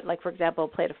could put, like, for example, a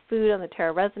plate of food on the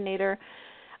Terra Resonator,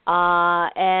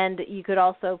 and you could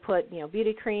also put, you know,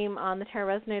 beauty cream on the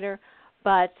Terra Resonator.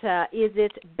 But is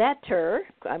it better,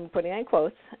 I'm putting in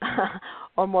quotes,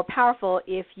 or more powerful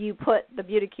if you put the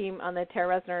beauty cream on the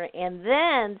Terra Resonator and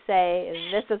then say,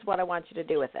 this is what I want you to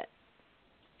do with it?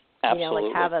 Absolutely.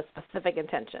 Like have a specific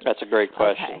intention? That's a great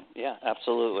question. Okay. Yeah,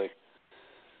 absolutely.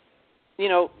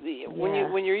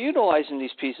 When you're utilizing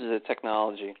these pieces of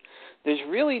technology, there's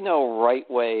really no right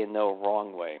way and no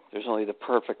wrong way. There's only the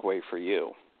perfect way for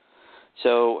you.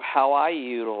 So how I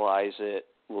utilize it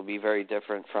will be very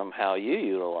different from how you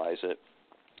utilize it,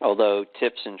 although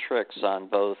tips and tricks on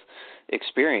both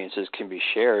experiences can be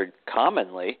shared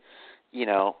commonly.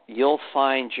 You'll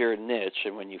find your niche,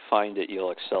 and when you find it,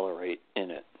 you'll accelerate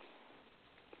in it.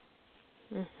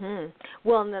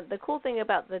 Well, and the cool thing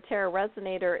about the Terra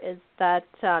Resonator is that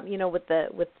with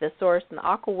the Source and the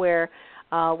Aquaware,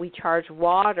 we charge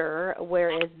water,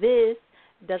 whereas this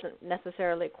doesn't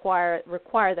necessarily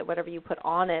require that whatever you put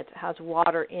on it has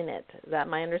water in it. Is that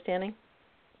my understanding?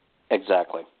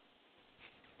 Exactly.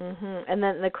 And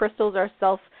then the crystals are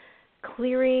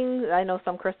self-clearing. I know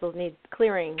some crystals need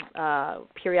clearing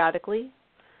periodically.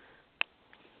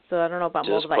 So I don't know about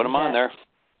just put them on there.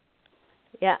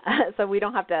 Yeah, so we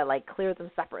don't have to clear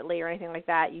them separately or anything like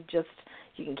that. You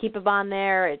can keep them on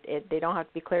there. They don't have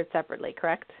to be cleared separately,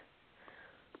 correct?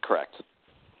 Correct.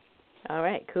 All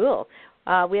right, cool.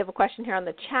 We have a question here on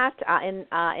the chat.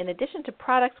 In addition to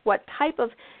products, what type of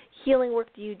healing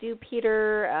work do you do,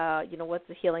 Peter? What's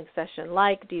the healing session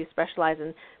like? Do you specialize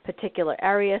in particular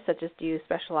areas, such as do you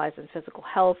specialize in physical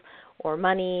health or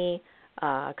money,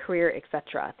 career,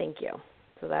 etc.? Thank you.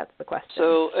 So that's the question.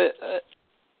 So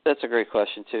that's a great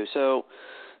question, too. So,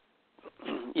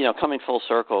 coming full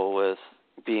circle with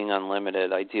being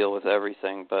unlimited, I deal with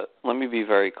everything. But let me be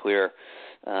very clear.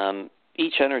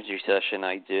 Each energy session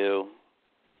I do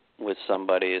with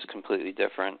somebody is completely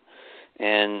different.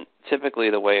 And typically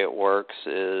the way it works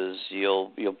is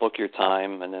you'll book your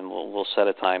time, and then we'll set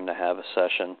a time to have a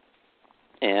session.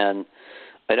 And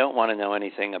I don't want to know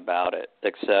anything about it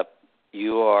except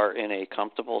you are in a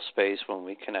comfortable space when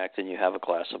we connect and you have a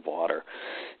glass of water.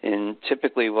 And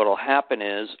typically what will happen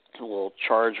is we'll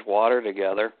charge water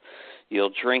together.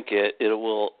 You'll drink it. It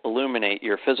will illuminate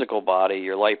your physical body,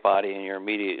 your light body, and your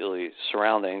immediately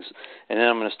surroundings. And then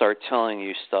I'm going to start telling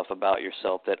you stuff about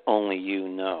yourself that only you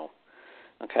know.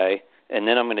 Okay? And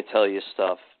then I'm going to tell you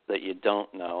stuff that you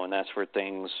don't know, and that's where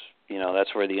things,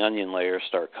 that's where the onion layers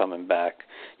start coming back.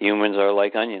 Humans are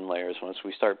like onion layers. Once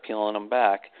we start peeling them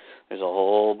back, there's a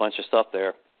whole bunch of stuff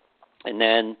there. And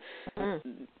then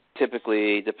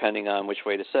typically, depending on which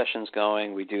way the session's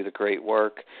going, we do the great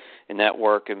work, and that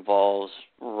work involves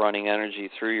running energy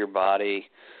through your body,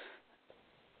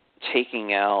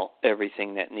 taking out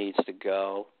everything that needs to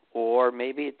go, or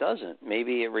maybe it doesn't.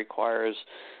 Maybe it requires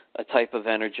a type of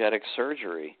energetic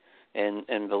surgery.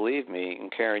 And believe me, and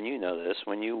Karen, you know this,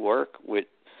 when you work with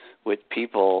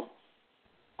people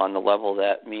on the level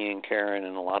that me and Karen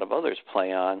and a lot of others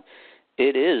play on,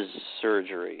 it is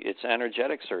surgery. It's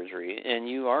energetic surgery, and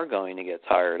you are going to get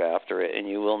tired after it, and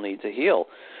you will need to heal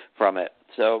from it.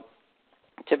 So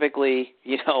typically,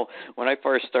 when I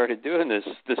first started doing this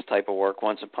type of work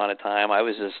once upon a time, I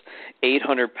was this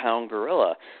 800-pound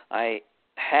gorilla. I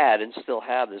had and still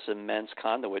have this immense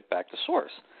conduit back to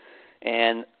Source.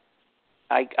 And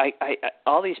I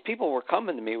all these people were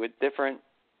coming to me with different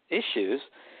issues,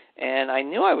 and I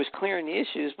knew I was clearing the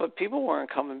issues, but people weren't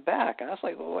coming back. And I was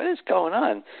like, well, what is going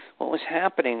on? What was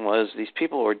happening was these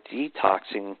people were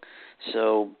detoxing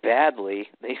so badly,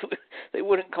 they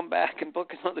wouldn't come back and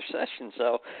book another session.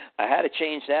 So I had to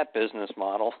change that business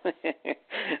model.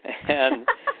 And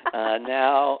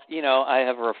now, I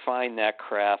have refined that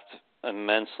craft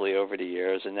immensely over the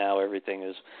years, and now everything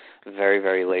is very,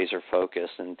 very laser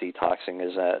focused, and detoxing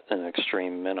is at an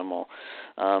extreme minimal.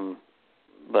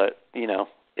 But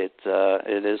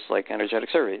it is like energetic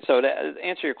surgery. So to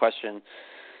answer your question,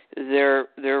 there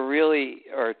really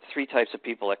are three types of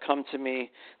people that come to me.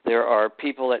 There are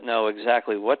people that know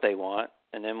exactly what they want,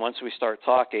 and then once we start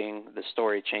talking, the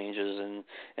story changes,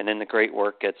 and then the great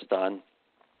work gets done.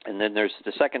 And then there's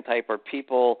the second type are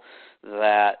people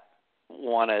that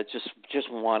want to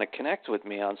just want to connect with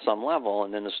me on some level,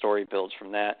 and then the story builds from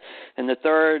that. And the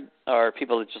third are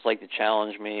people that just like to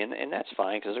challenge me, and that's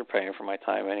fine because they're paying for my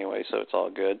time anyway, so it's all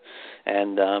good.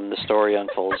 And the story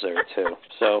unfolds there too.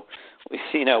 So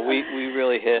we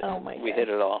really hit hit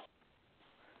it all.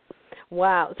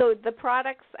 Wow. So the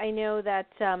products, I know that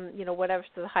whatever's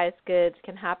to the highest good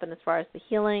can happen as far as the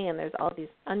healing, and there's all these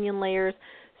onion layers.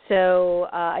 So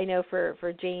I know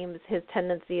for James, his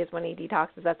tendency is when he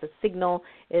detoxes, that's a signal,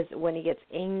 is when he gets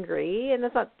angry. And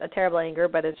it's not a terrible anger,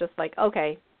 but it's just like,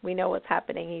 okay, we know what's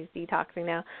happening. He's detoxing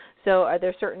now. So are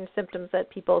there certain symptoms that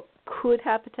people could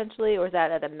have potentially, or is that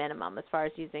at a minimum as far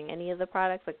as using any of the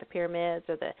products, like the pyramids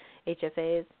or the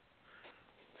HFAs?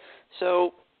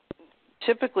 So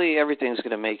typically everything's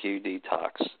going to make you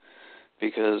detox.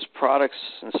 because products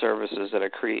and services that I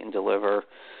create and deliver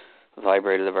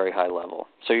vibrate at a very high level.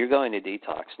 So you're going to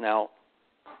detox. Now,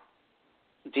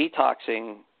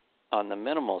 detoxing on the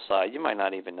minimal side, you might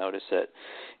not even notice it.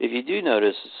 If you do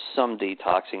notice some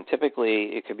detoxing, typically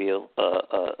it could be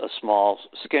a small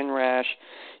skin rash.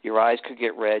 Your eyes could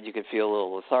get red. You could feel a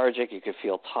little lethargic. You could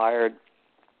feel tired.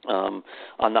 On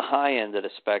the high end of the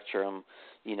spectrum,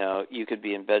 you could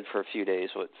be in bed for a few days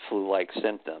with flu-like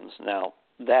symptoms. Now,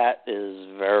 that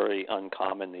is very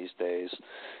uncommon these days,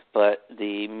 but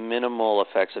the minimal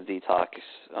effects of detox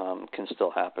can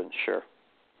still happen, sure.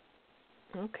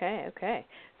 Okay.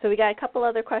 So we got a couple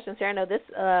other questions here. I know this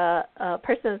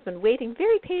person has been waiting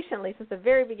very patiently since the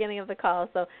very beginning of the call,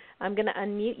 so I'm going to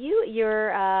unmute you.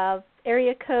 Your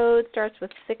area code starts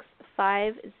with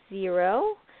 650.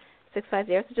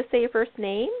 So just say your first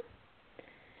name.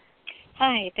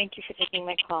 Hi, thank you for taking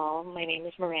my call. My name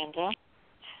is Miranda.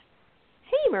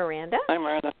 Hey, Miranda. Hi,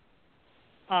 Miranda.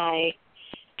 Hi.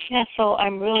 Yeah, so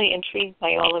I'm really intrigued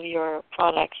by all of your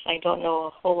products. I don't know a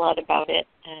whole lot about it,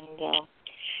 and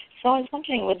so I was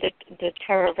wondering with the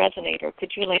Terra Resonator,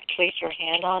 could you place your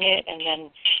hand on it and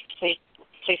then place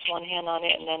one hand on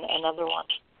it and then another one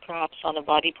perhaps on a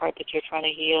body part that you're trying to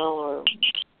heal or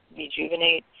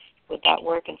rejuvenate? Would that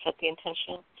work and set the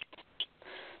intention?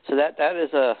 So that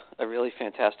is a really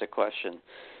fantastic question,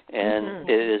 and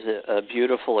it is a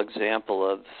beautiful example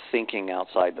of thinking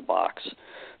outside the box.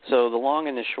 So the long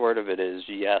and the short of it is,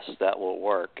 yes, that will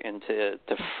work. And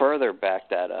to further back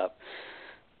that up,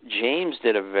 James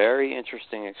did a very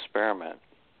interesting experiment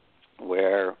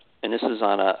where, and this is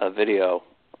on a video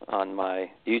on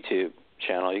my YouTube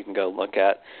channel you can go look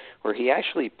at, where he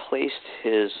actually placed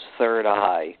his third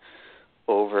eye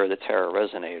over the Terra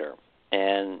Resonator.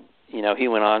 And, he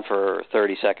went on for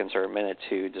 30 seconds or a minute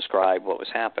to describe what was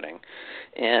happening.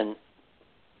 And,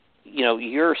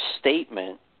 your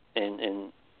statement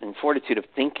and fortitude of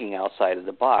thinking outside of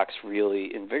the box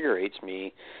really invigorates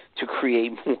me to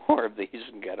create more of these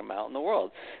and get them out in the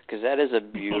world, because that is a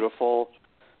beautiful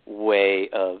way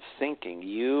of thinking.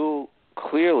 You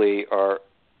clearly are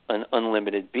an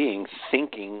unlimited being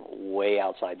thinking way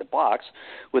outside the box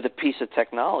with a piece of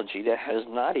technology that has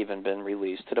not even been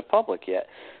released to the public yet.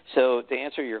 So to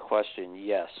answer your question,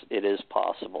 yes, it is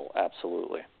possible,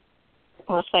 absolutely.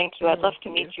 Well, thank you. I'd love to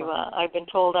meet you. I've been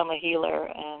told I'm a healer,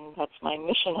 and that's my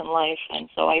mission in life. And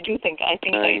so I think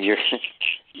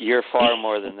you're far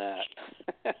more than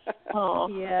that. Oh,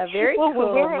 yeah, very cool,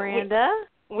 Miranda.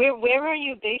 Where are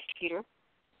you based, Peter?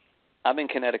 I'm in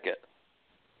Connecticut.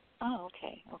 Oh,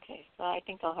 okay. So I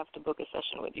think I'll have to book a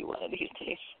session with you one of these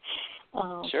days.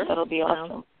 Sure. That'll be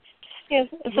awesome. Yes.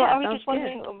 So I was just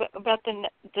wondering about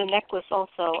the necklace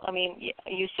also. I mean,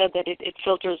 you said that it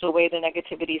filters away the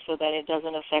negativity so that it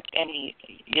doesn't affect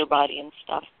your body and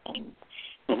stuff, and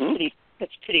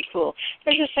that's pretty cool.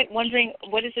 I was just wondering,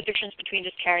 what is the difference between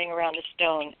just carrying around a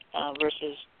stone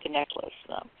versus the necklace?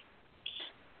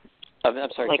 I'm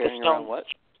sorry, carrying around what?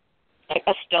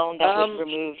 A stone that would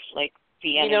remove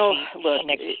the energy. Look,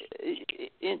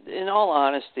 in all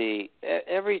honesty,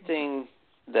 everything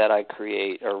that I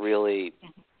create are really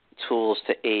tools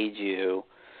to aid you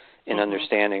in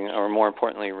understanding, or more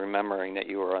importantly, remembering that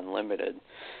you are unlimited.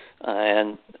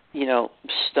 And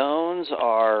stones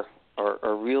are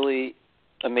really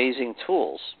amazing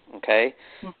tools. Okay,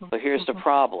 but here's the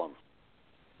problem.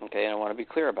 Okay, and I want to be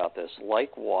clear about this.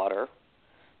 Like water,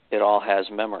 it all has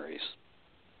memories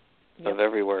of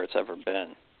everywhere it's ever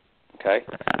been. Okay,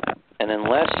 and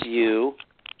unless you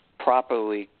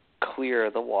properly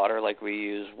clear the water, like we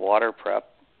use water prep,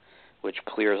 which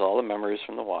clears all the memories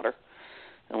from the water,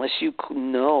 unless you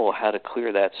know how to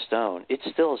clear that stone, it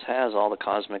still has all the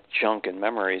cosmic junk and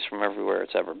memories from everywhere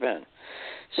it's ever been.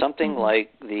 Something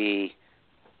like the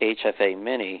HFA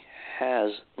Mini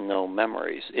has no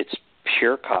memories. It's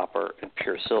pure copper and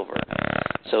pure silver.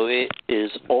 So it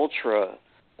is ultra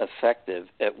effective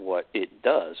at what it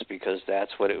does, because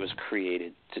that's what it was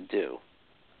created to do.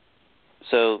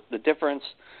 So the difference,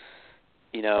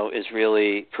 is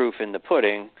really proof in the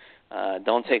pudding.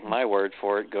 Don't take my word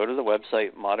for it. Go to the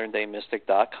website,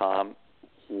 moderndaymystic.com,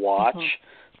 watch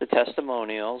the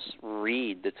testimonials,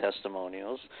 read the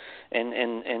testimonials,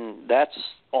 and that's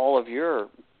all of your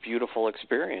beautiful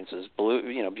experiences,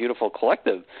 beautiful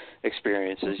collective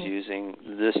experiences using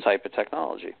this type of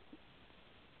technology.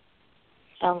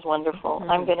 Sounds wonderful.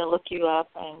 I'm going to look you up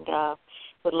and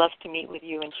would love to meet with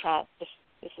you and chat.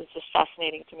 This is just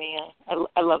fascinating to me.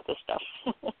 I love this stuff.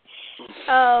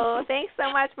 Oh, thanks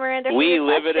so much, Miranda. We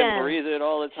live it and breathe it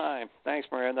all the time. Thanks,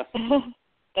 Miranda.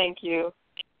 Thank you.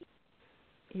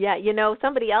 Yeah,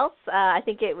 somebody else, I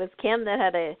think it was Kim that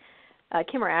had a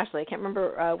Kim or Ashley, I can't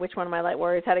remember which one of my light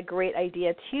warriors, had a great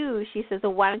idea too. She says,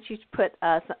 well, why don't you put,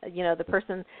 the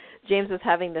person, James was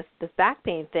having this back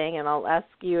pain thing, and I'll ask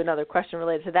you another question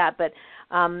related to that, but,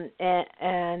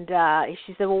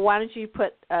 she said, well, why don't you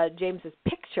put James's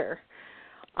picture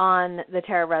on the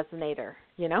Terra Resonator,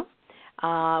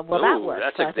 Well, that works.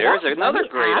 There's another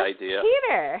great idea.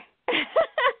 Peter.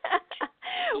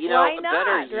 Why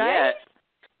not,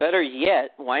 better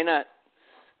yet, why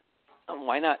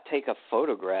not take a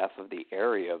photograph of the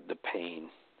area of the pain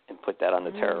and put that on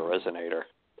the Terra Resonator?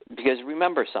 Because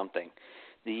remember something,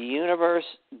 the universe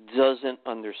doesn't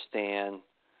understand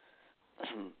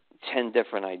 10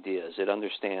 different ideas. It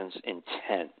understands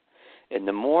intent. And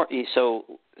the more,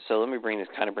 so let me bring this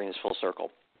full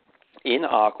circle. In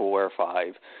Aquaware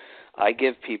 5, I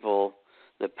give people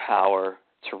the power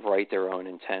to write their own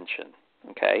intention.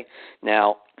 Okay?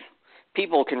 Now,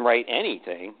 people can write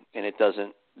anything, and it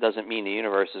doesn't mean the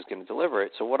universe is going to deliver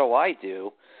it. So what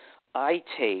do? I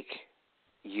take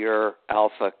your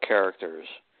alpha characters,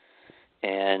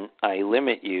 and I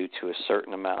limit you to a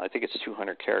certain amount. I think it's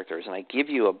 200 characters, and I give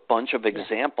you a bunch of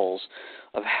examples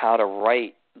of how to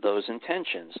write those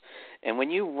intentions. And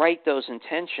when you write those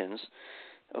intentions,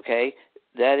 okay,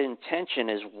 that intention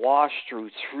is washed through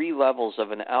 3 levels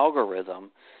of an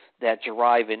algorithm that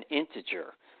derive an integer,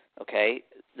 okay?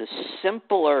 The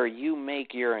simpler you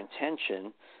make your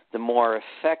intention, the more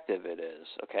effective it is,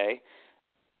 okay?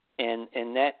 And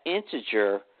that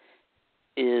integer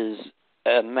is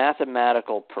a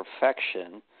mathematical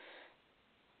perfection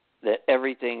that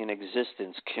everything in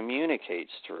existence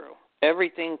communicates through.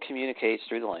 Everything communicates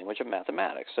through the language of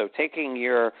mathematics. So taking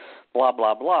your blah,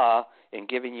 blah, blah and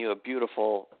giving you a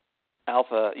beautiful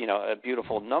alpha, a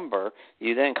beautiful number,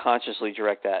 you then consciously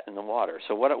direct that in the water.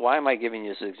 So why am I giving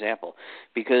you this example?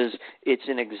 Because it's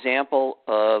an example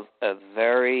of a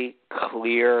very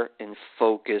clear and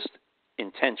focused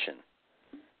intention.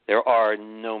 There are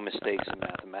no mistakes in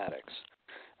mathematics.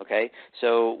 Okay?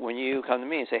 So when you come to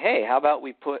me and say, hey, how about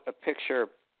we put a picture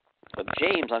of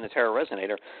James on the Terra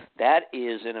Resonator, that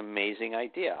is an amazing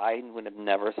idea. I would have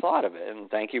never thought of it, and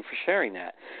thank you for sharing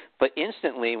that. But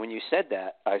instantly when you said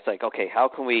that, I was like, okay, how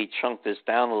can we chunk this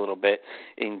down a little bit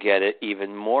and get it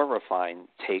even more refined?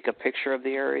 Take a picture of the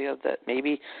area that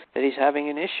he's having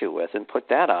an issue with and put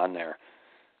that on there.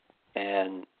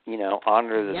 And,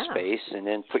 honor the space, and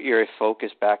then put your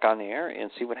focus back on the area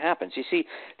and see what happens. You see,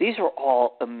 these are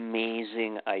all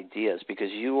amazing ideas because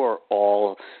you are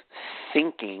all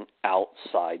thinking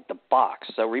outside the box.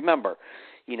 So remember,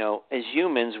 as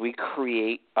humans, we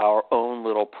create our own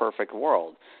little perfect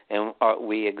world, and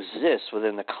we exist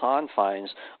within the confines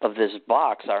of this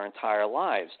box our entire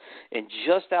lives. And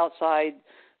just outside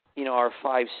our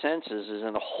 5 senses is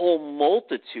in a whole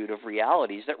multitude of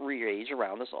realities that rage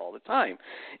around us all the time.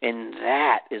 And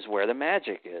that is where the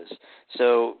magic is.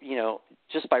 So,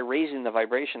 just by raising the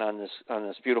vibration on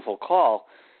this beautiful call,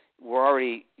 we're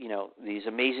already, these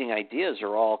amazing ideas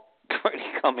are all already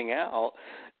coming out,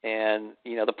 and,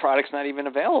 the product's not even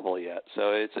available yet.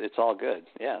 So it's all good.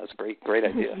 Yeah, it's a great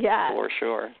idea. Yeah. For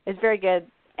sure. It's very good.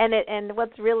 And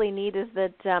what's really neat is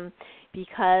that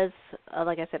because,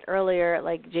 like I said earlier,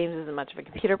 like James isn't much of a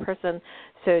computer person,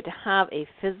 so to have a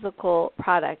physical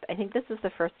product, I think this is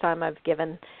the first time I've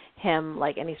given him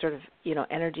like any sort of,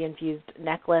 energy-infused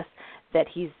necklace that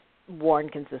he's worn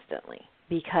consistently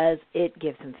because it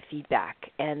gives him feedback,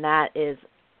 and that is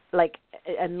like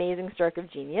an amazing stroke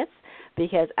of genius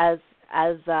because as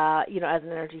an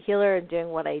energy healer and doing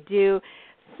what I do,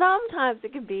 sometimes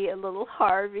it can be a little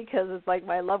hard because it's like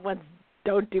my loved ones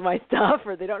don't do my stuff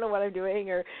or they don't know what I'm doing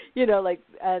or, and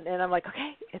I'm like,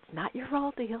 okay, it's not your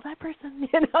role to heal that person,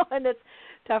 and it's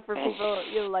tough for people,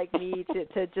 like me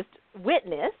to just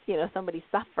witness, somebody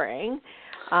suffering.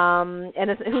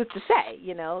 And who's to say,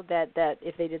 that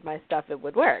if they did my stuff, it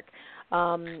would work.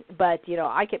 But,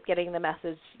 I kept getting the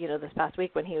message, this past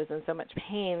week when he was in so much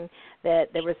pain that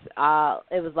there was,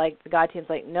 it was like the God team's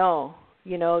like, no,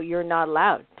 you're not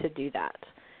allowed to do that.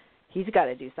 He's got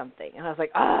to do something. And I was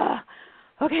like,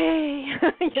 okay,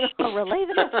 I'll relay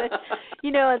the message,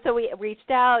 and so we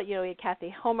reached out, we had Kathy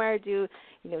Homer do,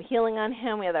 healing on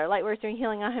him. We had our Lightworkers doing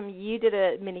healing on him. You did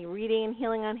a mini reading and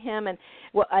healing on him. And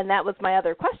that was my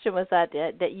other question was that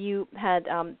you had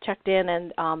checked in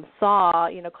and saw,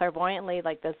 clairvoyantly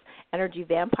like this energy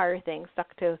vampire thing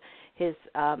stuck to his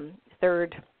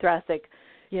third thoracic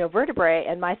vertebrae.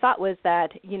 And my thought was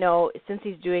that, since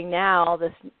he's doing now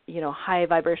this, high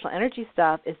vibrational energy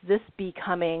stuff, is this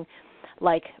becoming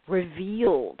like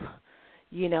revealed,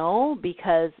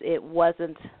 because it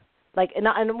wasn't Like in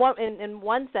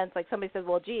one sense, like somebody says,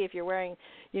 well, gee, if you're wearing,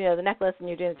 the necklace and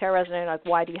you're doing the Terra Resonator, like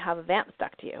why do you have a vamp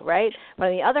stuck to you, right? But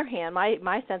on the other hand,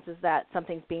 my sense is that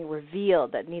something's being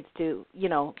revealed that needs to,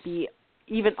 be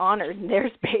even honored in their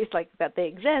space, like that they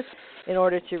exist in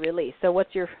order to release. So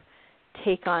what's your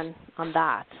take on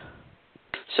that?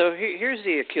 So here's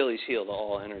the Achilles heel to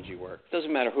all energy work. It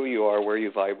doesn't matter who you are, where you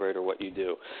vibrate, or what you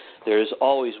do. There's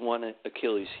always one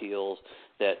Achilles heel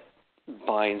that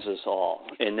binds us all,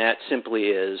 and that simply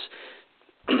is,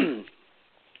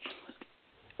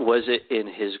 was it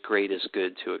in his greatest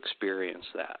good to experience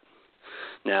that?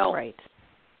 Now, right.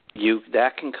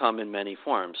 That can come in many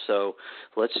forms. So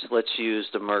let's use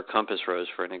the Mer Compass Rose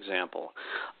for an example.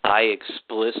 I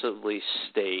explicitly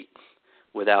state,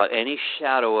 without any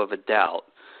shadow of a doubt,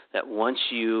 that once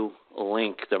you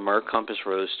link the Mer Compass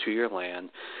Rose to your land,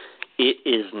 it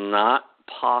is not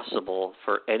possible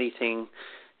for anything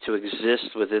to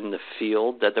exist within the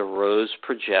field that the rose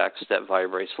projects that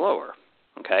vibrates lower.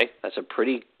 Okay? That's a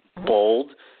pretty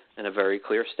bold and a very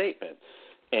clear statement.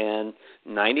 And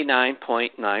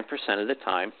 99.9% of the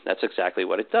time, that's exactly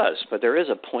what it does. But there is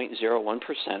a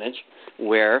 0.01%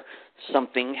 where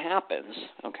something happens,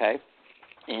 okay?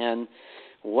 And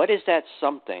what is that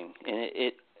something? And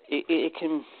it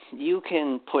can, you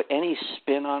can put any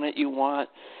spin on it you want.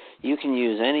 You can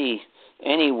use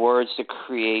any words to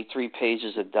create 3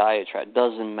 pages of diatribe. It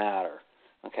doesn't matter.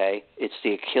 Okay, it's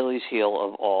the Achilles heel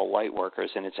of all light workers,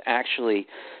 and it's actually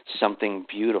something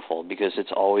beautiful because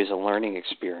it's always a learning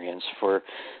experience for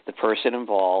the person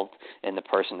involved and the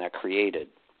person that created.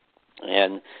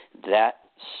 And that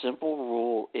simple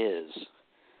rule is,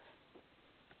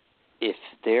 if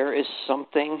there is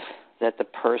something that the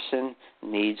person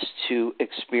needs to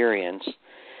experience,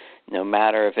 no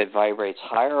matter if it vibrates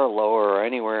higher or lower or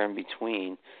anywhere in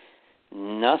between,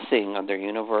 nothing under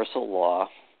universal law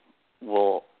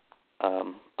will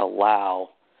allow,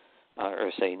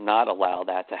 or say not allow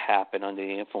that to happen under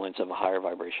the influence of a higher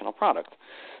vibrational product.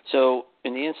 So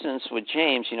in the instance with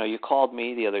James, you called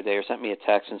me the other day or sent me a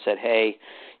text and said, hey,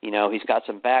 he's got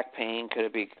some back pain. Could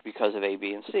it be because of A,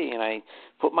 B, and C? And I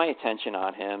put my attention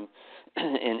on him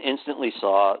and instantly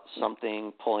saw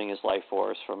something pulling his life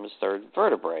force from his third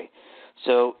vertebrae.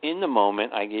 So in the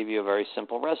moment, I gave you a very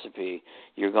simple recipe.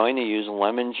 You're going to use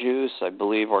lemon juice, I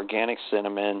believe organic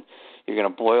cinnamon. You're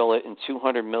going to boil it in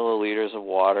 200 milliliters of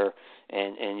water,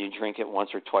 and you drink it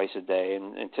once or twice a day,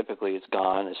 and typically it's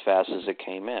gone as fast as it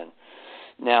came in.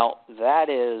 Now, that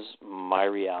is my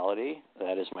reality.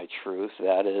 That is my truth.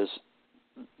 That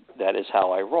is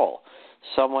how I roll.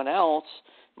 Someone else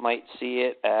might see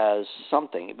it as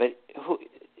something, but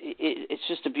it's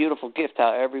just a beautiful gift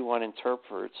how everyone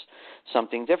interprets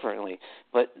something differently.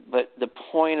 But the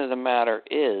point of the matter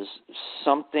is,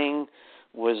 something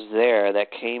was there that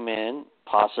came in,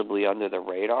 possibly under the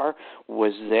radar,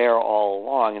 was there all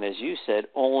along, and as you said,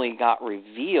 only got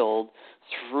revealed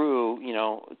through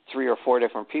 3 or 4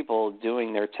 different people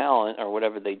doing their talent or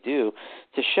whatever they do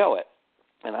to show it.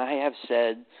 And I have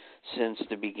said since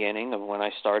the beginning of when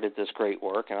I started this great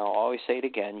work, and I'll always say it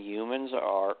again, humans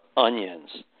are onions.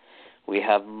 We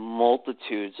have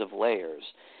multitudes of layers.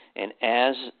 And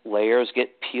as layers get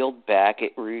peeled back,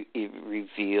 it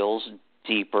reveals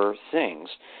deeper things.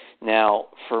 Now,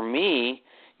 for me,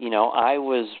 I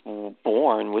was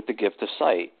born with the gift of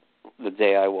sight the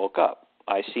day I woke up.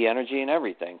 I see energy in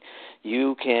everything.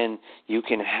 You can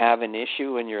have an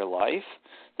issue in your life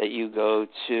that you go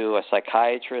to a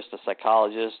psychiatrist, a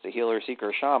psychologist, a healer, seeker,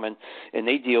 or shaman, and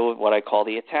they deal with what I call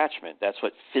the attachment. That's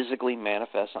what physically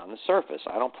manifests on the surface.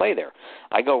 I don't play there.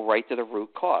 I go right to the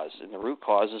root cause, and the root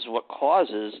cause is what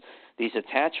causes these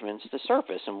attachments to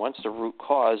surface. And once the root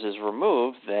cause is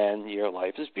removed, then your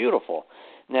life is beautiful.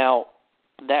 Now,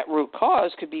 that root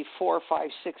cause could be 4, 5,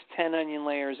 6, 10 onion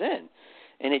layers in.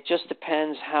 And it just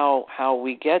depends how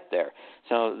we get there.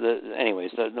 So,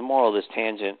 the moral of this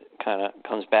tangent kind of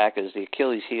comes back as the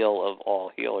Achilles heel of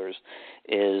all healers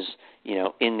is,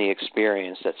 in the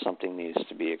experience that something needs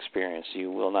to be experienced. You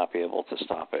will not be able to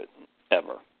stop it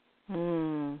ever.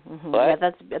 Mm-hmm. But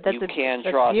that's you can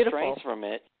draw beautiful strength from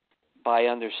it by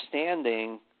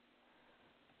understanding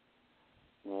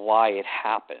why it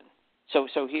happened. So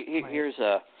here's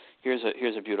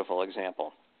a beautiful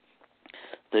example.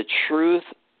 The truth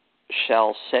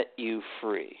shall set you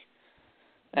free.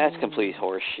 That's complete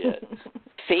horse shit.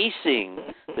 Facing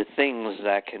the things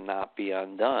that cannot be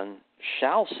undone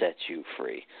shall set you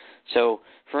free. So,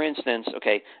 for instance,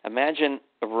 imagine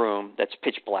a room that's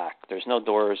pitch black. There's no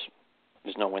doors,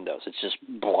 there's no windows. It's just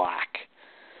black.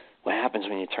 What happens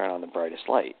when you turn on the brightest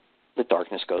light? The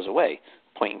darkness goes away.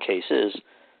 Point in case is,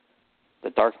 the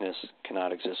darkness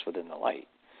cannot exist within the light.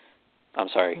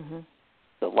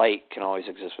 The light can always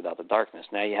exist without the darkness.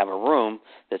 Now you have a room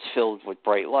that's filled with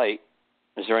bright light.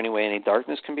 Is there any way any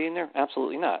darkness can be in there?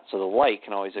 Absolutely not. So the light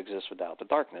can always exist without the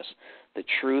darkness. The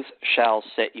truth shall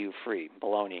set you free.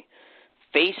 Baloney.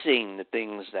 Facing the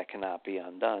things that cannot be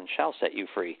undone shall set you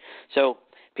free. So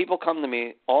people come to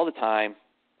me all the time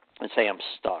and say, I'm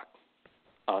stuck.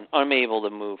 I'm unable to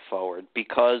move forward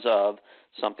because of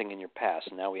something in your past.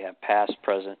 And now we have past,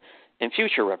 present, and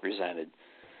future represented.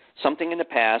 Something in the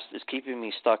past is keeping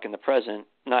me stuck in the present,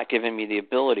 not giving me the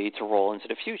ability to roll into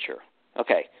the future.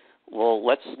 Okay, well,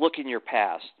 let's look in your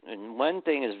past. And one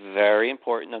thing is very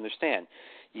important to understand.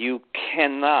 You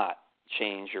cannot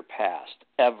change your past,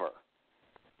 ever.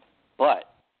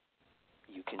 But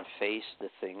you can face the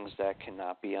things that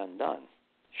cannot be undone,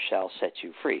 shall set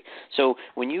you free. So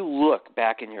when you look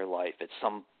back in your life at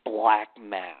some black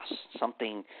mass,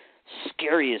 something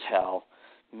scary as hell,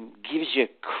 gives you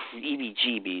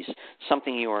heebie-jeebies,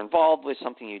 something you were involved with,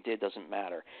 something you did, doesn't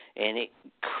matter. And it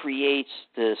creates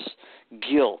this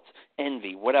guilt,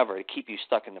 envy, whatever, to keep you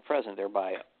stuck in the present,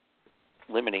 thereby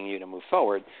limiting you to move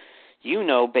forward. You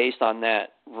know, based on that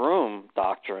room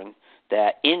doctrine,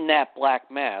 that in that black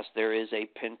mass there is a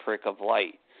pinprick of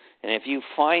light. And if you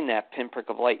find that pinprick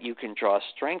of light, you can draw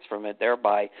strength from it,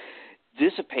 thereby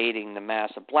dissipating the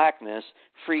mass of blackness,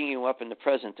 freeing you up in the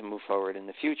present to move forward in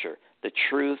the future. The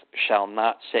truth shall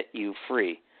not set you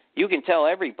free. You can tell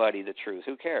everybody the truth.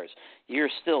 Who cares? You're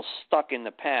still stuck in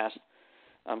the past.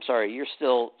 You're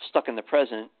still stuck in the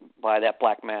present by that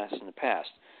black mass in the past.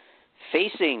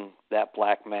 Facing that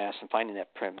black mass and finding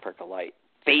that pinprick of light,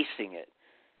 facing it,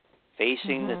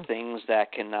 facing the things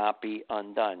that cannot be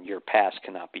undone, your past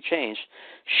cannot be changed,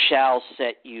 shall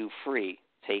set you free.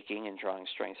 Taking and drawing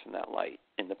strength from that light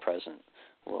in the present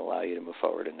will allow you to move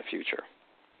forward in the future.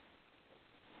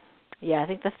 Yeah, I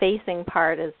think the facing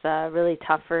part is really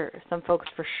tough for some folks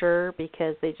for sure,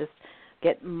 because they just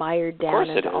get mired down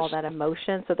into all that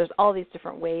emotion. So there's all these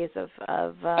different ways of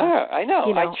I know.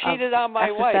 You know, I cheated on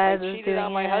my wife. I cheated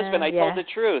on my husband. I told the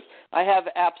truth. I have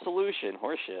absolution.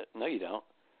 Horseshit. No, you don't.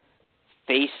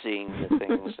 Facing the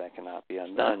things that cannot be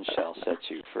undone shall set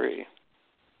you free.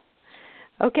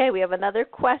 Okay, we have another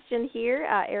question here,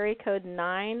 area code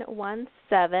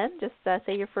 917. Just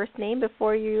say your first name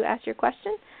before you ask your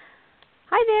question.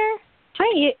 Hi there.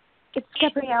 Hi, it's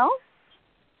Gabrielle.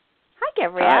 Hi,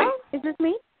 Gabrielle. Hi. Is this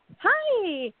me?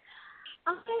 Hi.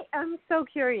 I am so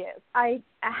curious. I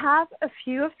have a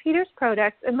few of Peter's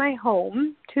products in my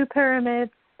home, 2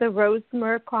 pyramids, the Rose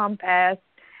Myrrh Compass,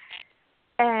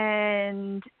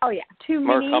 and, 2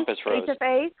 mini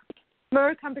HFAs.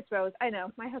 Myrrh Compass Rose. I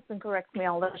know. My husband corrects me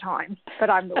all the time, but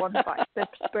I'm the one who buys the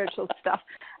spiritual stuff.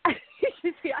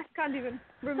 You see, I can't even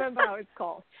remember how it's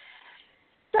called.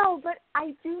 So, but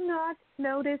I do not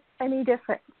notice any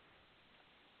difference.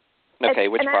 Okay,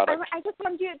 which product? I just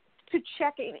want you to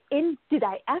check in. Did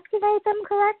I activate them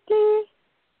correctly?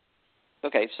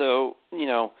 Okay, so,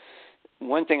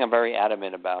 one thing I'm very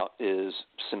adamant about is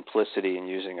simplicity in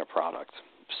using a product.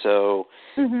 So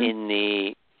in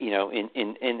the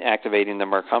in activating the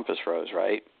Myrrh Compass Rose,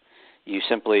 right? You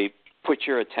simply put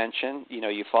your attention,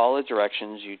 you follow the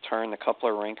directions, you turn the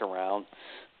coupler rink around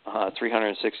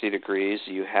 360 degrees.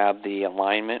 You have the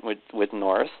alignment with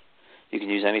north. You can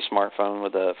use any smartphone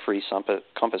with a free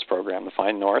compass program to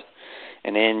find north.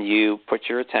 And then you put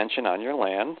your attention on your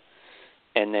land,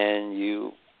 and then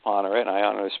you honor it. I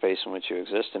honor the space in which you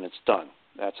exist, and it's done.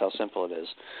 That's how simple it is.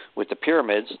 With the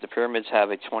pyramids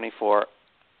have a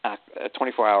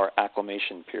 24-hour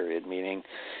acclimation period, meaning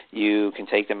you can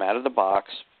take them out of the box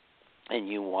and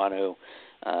you want to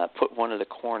put one of the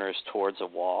corners towards a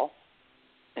wall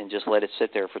and just let it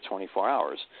sit there for 24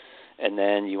 hours. And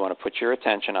then you want to put your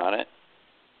attention on it.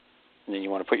 And then you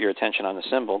want to put your attention on the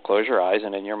symbol, close your eyes,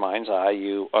 and in your mind's eye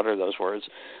you utter those words,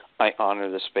 I honor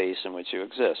the space in which you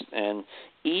exist. And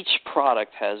each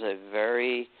product has a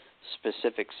very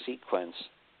specific sequence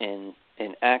in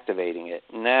activating it.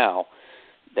 Now,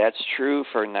 that's true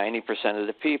for 90% of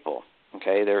the people.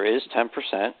 Okay, there is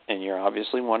 10%, and you're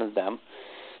obviously one of them,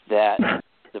 that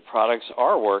the products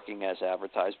are working as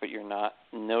advertised, but you're not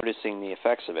noticing the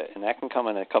effects of it. And that can come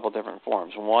in a couple different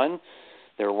forms. One,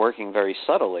 they're working very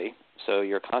subtly, so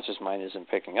your conscious mind isn't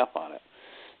picking up on it.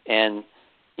 And,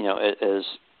 as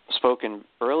spoken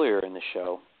earlier in the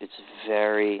show, it's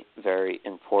very, very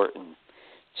important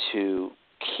to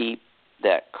keep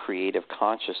that creative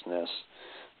consciousness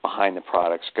behind the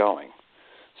products going.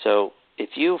 So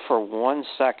if you, for 1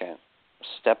 second,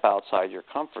 step outside your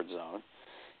comfort zone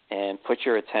and put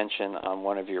your attention on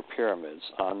one of your pyramids,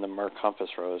 on the Myrrh Compass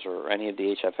Rose or any of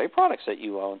the HFA products that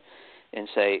you own, and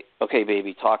say, okay,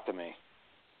 baby, talk to me.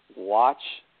 watch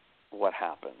what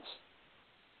happens.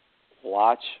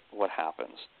 Watch what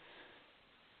happens.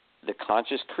 The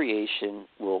conscious creation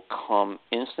will come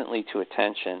instantly to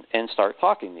attention and start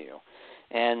talking to you.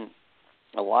 And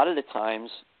a lot of the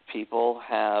times people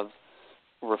have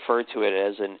referred to it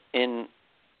as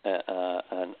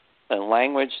a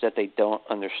language that they don't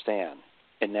understand.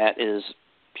 And that is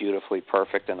beautifully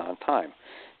perfect and on time,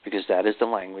 because that is the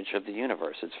language of the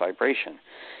universe. It's vibration.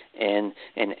 And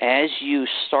as you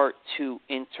start to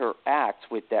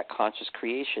interact with that conscious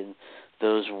creation,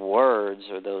 those words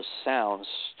or those sounds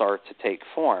start to take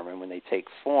form. And when they take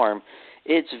form,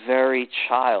 it's very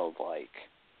childlike,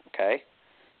 okay?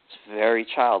 It's very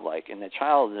childlike. And the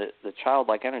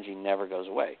childlike energy never goes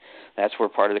away. That's where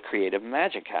part of the creative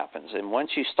magic happens. And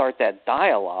once you start that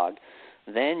dialogue,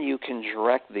 then you can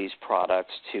direct these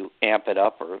products to amp it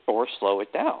up or slow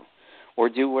it down or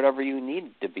do whatever you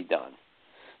need to be done.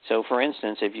 So, for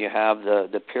instance, if you have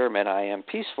the pyramid, I am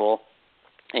peaceful,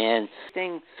 and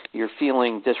you're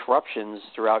feeling disruptions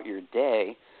throughout your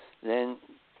day, then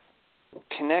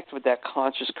connect with that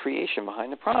conscious creation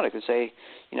behind the product and say,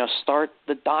 start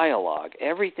the dialogue.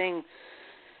 Everything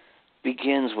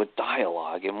begins with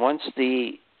dialogue. And once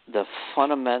the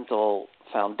fundamental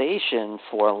foundation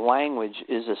for language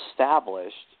is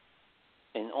established,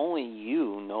 and only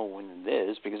you know when it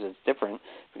is, because it's different,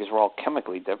 because we're all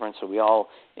chemically different, so we all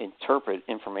interpret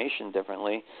information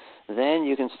differently, then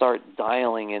you can start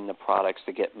dialing in the products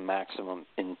to get maximum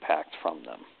impact from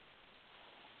them.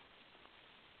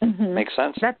 Mm-hmm. Makes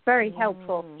sense? That's very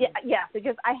helpful. Yeah,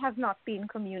 because I have not been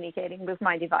communicating with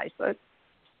my devices.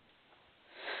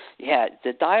 Yeah,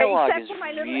 the dialogue is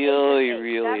really,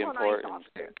 really important.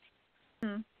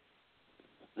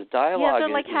 The dialogue they're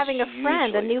like having a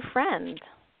friend, a new friend.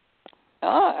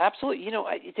 Absolutely.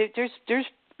 There's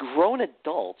grown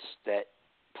adults that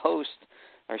post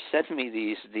or send me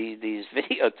these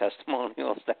video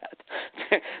testimonials that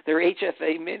their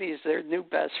HFA minis, their new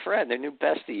best friend, their new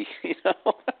bestie,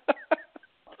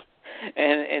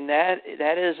 and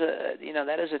that is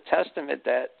a testament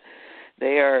that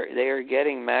they are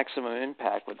getting maximum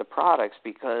impact with the products,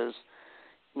 because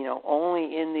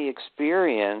only in the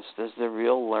experience does the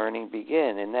real learning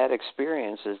begin. And that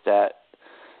experience is that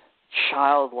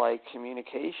childlike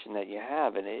communication that you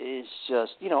have. And it is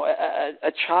just,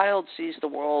 a child sees the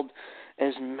world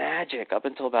as magic up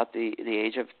until about the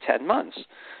age of 10 months,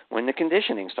 when the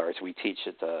conditioning starts. We teach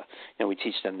we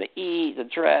teach them to eat, to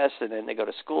dress, and then they go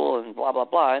to school and blah, blah,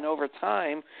 blah. And over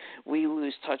time, we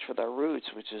lose touch with our roots,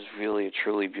 which is really a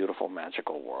truly beautiful,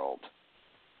 magical world.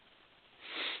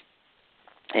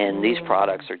 And these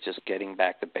products are just getting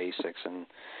back to basics. And,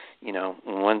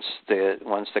 once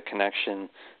the connection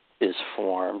is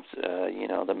formed,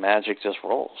 the magic just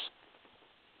rolls.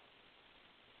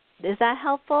 Is that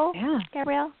helpful, yeah,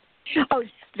 Gabrielle? Oh,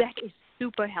 that is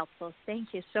super helpful.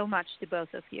 Thank you so much to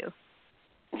both of you.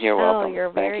 You're welcome. Oh,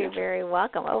 you're very, very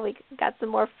welcome. Oh, we got some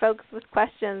more folks with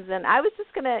questions. And I was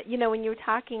just going to, when you were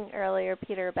talking earlier,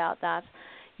 Peter, about that,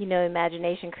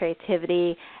 imagination,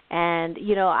 creativity, and,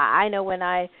 I know when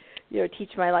I,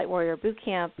 teach my Light Warrior Boot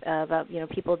Camp about,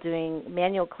 people doing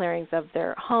manual clearings of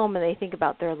their home and they think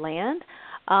about their land.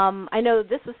 I know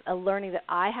this was a learning that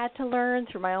I had to learn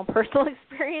through my own personal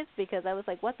experience, because I was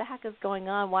like, what the heck is going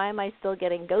on? Why am I still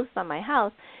getting ghosts on my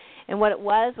house? And what it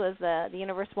was the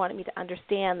universe wanted me to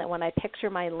understand that when I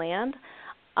picture my land,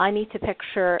 I need to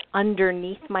picture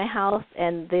underneath my house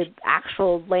and the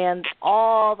actual land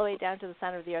all the way down to the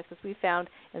center of the earth, because we found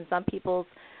in some people's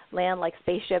land like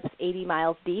spaceships 80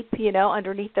 miles deep,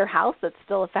 underneath their house that's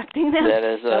still affecting them. That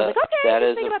is a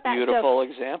beautiful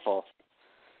example.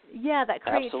 Yeah, that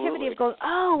creativity Absolutely. of going,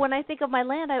 when I think of my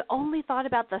land, I only thought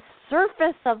about the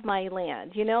surface of my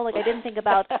land, I didn't think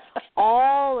about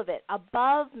all of it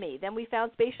above me. Then we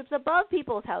found spaceships above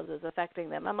people's houses affecting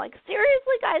them. I'm like,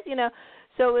 seriously, guys,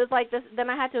 So it was like this. Then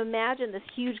I had to imagine this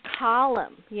huge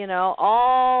column,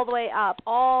 all the way up,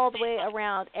 all the way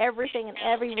around, everything and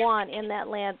everyone in that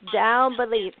land, down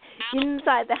beneath,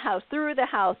 inside the house, through the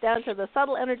house, down to the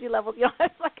subtle energy levels. I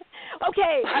was like,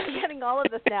 okay, I'm getting all of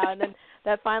this now. And then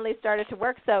that finally started to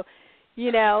work. So,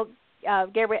 Gabriella,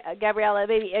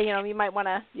 maybe you might want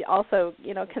to also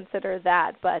consider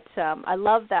that. But I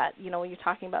love that when you're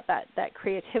talking about that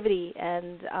creativity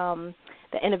and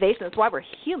the innovation. That's why we're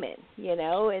human,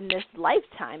 in this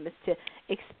lifetime, is to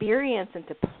experience and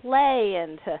to play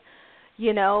and to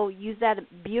use that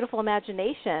beautiful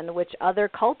imagination, which other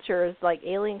cultures, like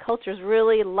alien cultures,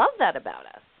 really love that about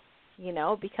us.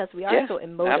 Because we are so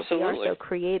emotive, absolutely. We are so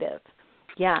creative.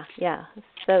 Yeah,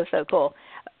 so cool.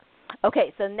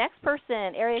 Okay, so next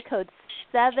person, area code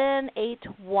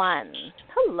 781.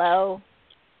 Hello.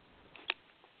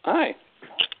 Hi.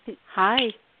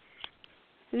 Hi.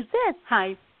 Who's this?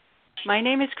 Hi. My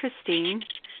name is Christine.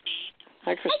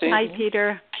 Hi, Christine. Hi,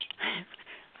 Peter.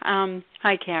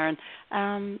 Hi, Karen.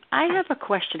 I have a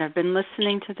question. I've been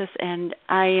listening to this, and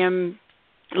I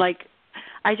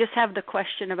just have the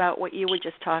question about what you were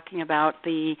just talking about,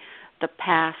 the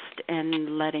past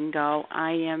and letting go.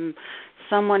 I am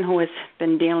someone who has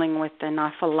been dealing with an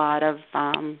awful lot of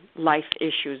life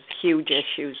issues, huge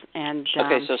issues. And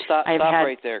okay, so stop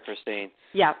right there, Christine.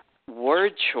 Yeah.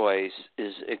 Word choice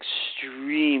is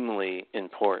extremely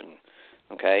important,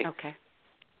 okay? Okay.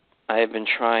 I have been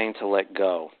trying to let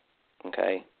go,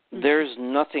 okay? Mm-hmm. There's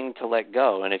nothing to let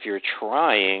go, and if you're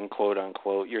trying, quote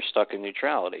unquote, you're stuck in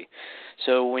neutrality.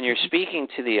 So when you're speaking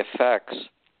to the effects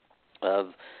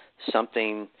of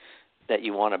something that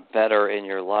you want to better in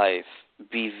your life,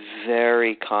 be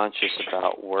very conscious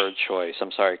about word choice.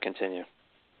 I'm sorry, continue.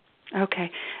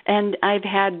 Okay. And I've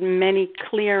had many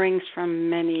clearings from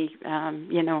many,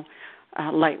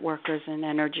 light workers and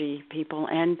energy people,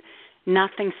 and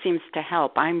nothing seems to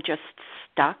help. I'm just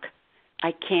stuck.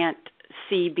 I can't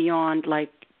see beyond,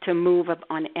 to move up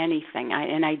on anything.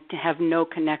 I have no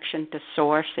connection to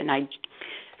source,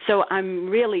 so I'm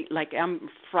really, I'm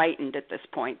frightened at this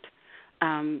point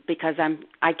because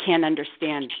I can't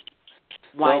understand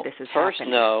why this is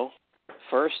happening.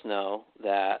 First know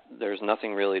that there's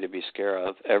nothing really to be scared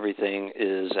of. Everything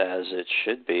is as it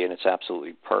should be, and it's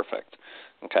absolutely perfect,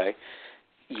 okay?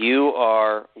 You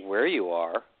are where you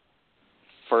are,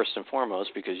 first and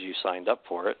foremost, because you signed up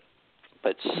for it.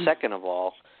 But second of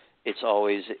all, it's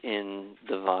always in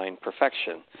divine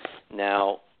perfection.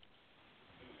 Now,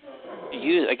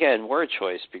 again, word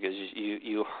choice, because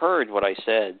you heard what I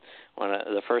said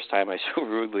the first time I so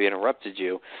rudely interrupted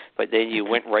you, but then you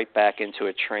went right back into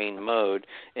a trained mode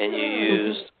and you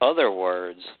used other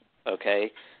words,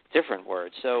 okay, different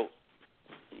words. So,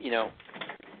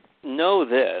 know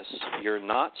this, you're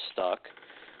not stuck.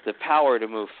 The power to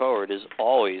move forward is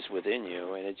always within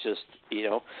you, and it just,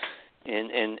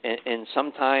 and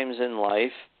sometimes in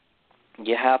life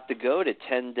you have to go to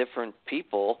 10 different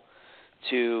people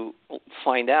to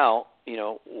find out,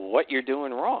 what you're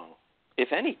doing wrong,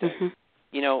 if anything.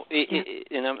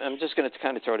 Mm-hmm. And I'm just going to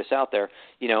kind of throw this out there.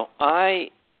 I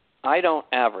don't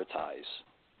advertise,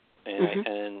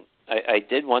 and I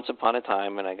did once upon a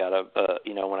time, and I got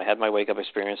when I had my wake up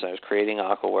experience, I was creating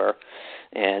aquaware,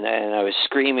 and I was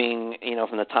screaming,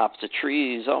 from the tops of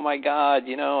trees, oh my God,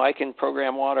 I can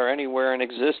program water anywhere in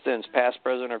existence, past,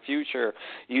 present, or future,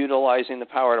 utilizing the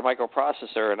power of the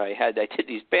microprocessor. And I did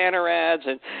these banner ads,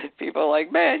 and people were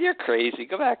like, man, you're crazy,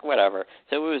 go back, whatever.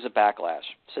 So it was a backlash.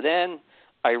 So then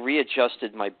I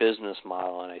readjusted my business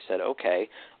model, and I said, okay,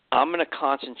 I'm going to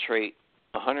concentrate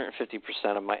 150%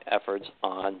 of my efforts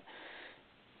on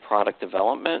product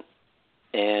development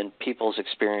and people's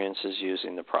experiences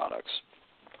using the products.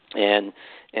 And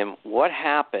what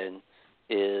happened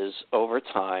is over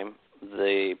time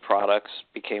the products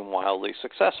became wildly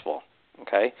successful.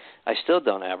 Okay? I still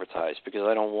don't advertise because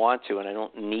I don't want to and I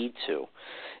don't need to.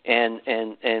 And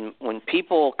when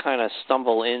people kind of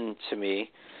stumble into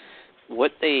me,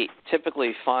 what they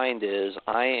typically find is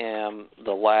I am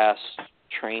the last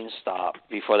train stop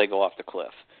before they go off the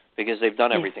cliff because they've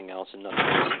done everything else and nothing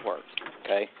else has worked.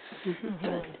 Okay,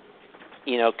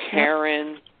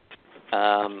 Karen,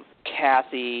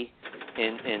 Kathy,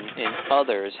 and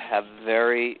others have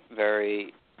very,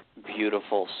 very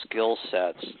beautiful skill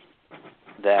sets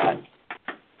that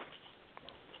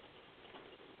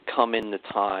come in the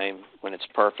time when it's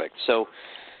perfect. So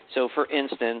for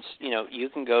instance, you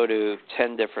can go to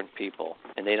 10 different people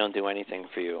and they don't do anything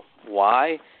for you.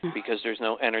 Why? Because there's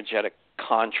no energetic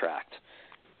contract.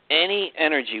 Any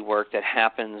energy work that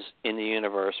happens in the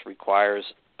universe requires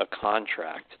a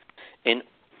contract. And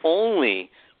only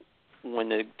when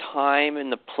the time and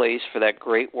the place for that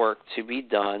great work to be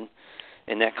done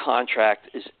and that contract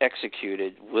is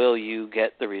executed will you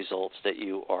get the results that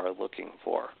you are looking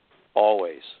for.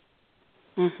 Always.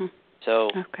 Mm-hmm.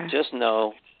 So just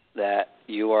know that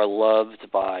you are loved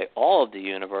by all of the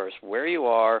universe. Where you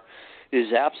are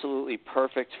is absolutely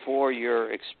perfect for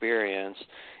your experience.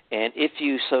 And if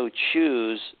you so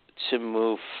choose to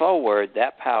move forward,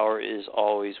 that power is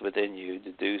always within you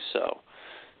to do so.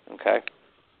 Okay?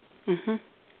 Mm-hmm.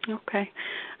 Okay.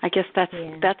 I guess that's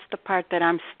the part that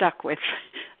I'm stuck with,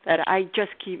 that I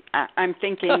just keep, I'm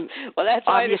thinking, well, that's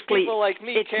why there's obviously people like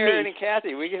me, Karen and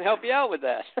Kathy. We can help you out with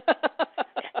that.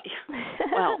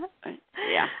 Well,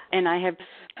 yeah, and I have,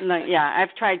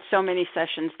 I've tried so many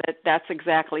sessions that's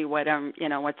exactly what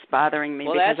what's bothering me,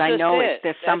 well, because I know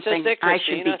there's something I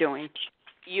should be doing.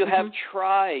 You have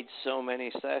tried so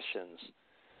many sessions.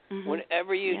 Mm-hmm.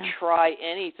 Whenever you try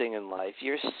anything in life,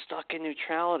 you're stuck in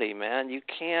neutrality, man. You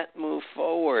can't move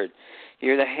forward.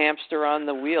 You're the hamster on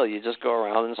the wheel. You just go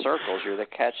around in circles. You're the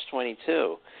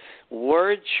catch-22.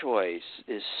 Word choice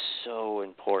is so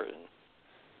important.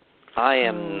 I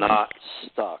am not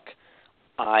stuck.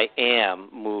 I am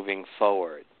moving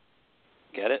forward.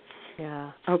 Get it?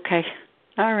 Yeah. Okay.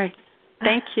 All right.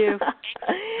 Thank you.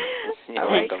 You're All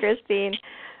right, welcome. Christine.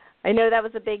 I know that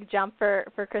was a big jump for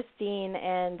Christine,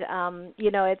 and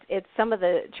it's some of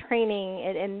the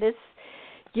training, and this,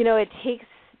 it takes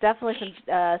definitely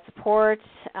some support.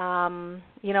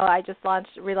 I just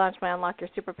relaunched my Unlock Your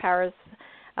Superpowers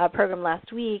program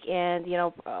last week, and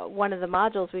one of the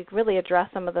modules we really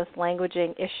addressed some of this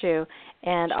languaging issue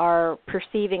and our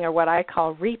perceiving, or what I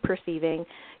call re-perceiving,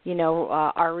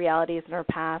 our realities and our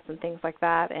past and things like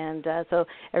that, and so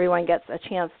everyone gets a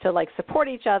chance to support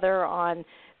each other on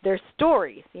their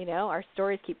stories. Our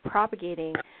stories keep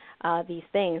propagating these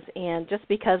things, and just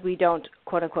because we don't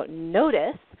quote unquote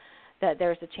notice that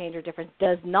there's a change or difference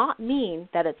does not mean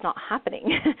that it's not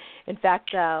happening. In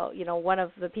fact, one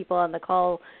of the people on the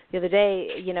call the other day,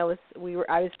 I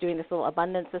was doing this little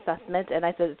abundance assessment, and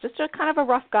I said it's just a kind of a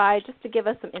rough guide just to give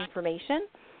us some information.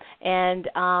 And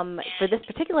for this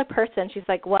particular person, she's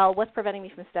like, well, what's preventing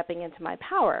me from stepping into my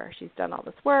power? She's done all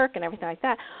this work and everything like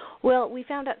that. Well, we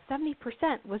found out 70%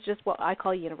 was just what I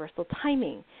call universal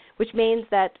timing, which means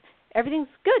that everything's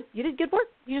good. You did good work.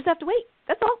 You just have to wait.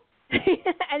 That's all.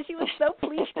 And she was so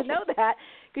pleased to know that,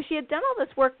 because she had done all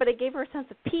this work, but it gave her a sense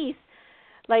of peace.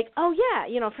 Like, oh,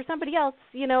 yeah, for somebody else,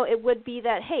 it would be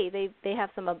that, hey, they have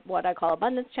some of what I call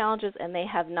abundance challenges, and they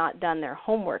have not done their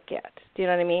homework yet. Do you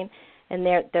know what I mean? And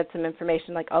that's some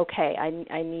information like, okay,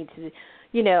 I need to,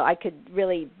 I could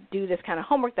really do this kind of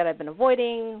homework that I've been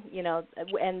avoiding,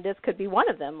 and this could be one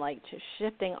of them, like just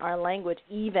shifting our language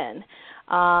even.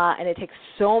 And it takes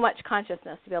so much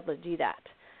consciousness to be able to do that.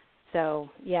 So,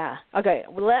 yeah. Okay,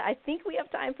 well, I think we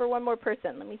have time for one more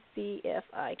person. Let me see if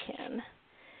I can.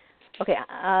 Okay,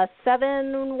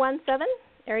 717,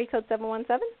 area code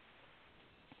 717.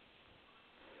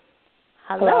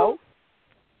 Hello.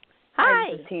 Hi.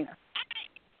 Hi, Christina.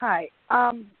 Hi.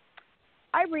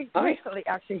 I recently,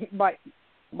 actually,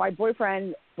 my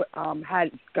boyfriend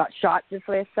got shot this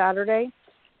last Saturday,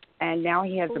 and now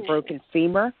he has a broken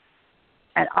femur.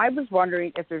 And I was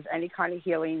wondering if there's any kind of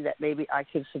healing that maybe I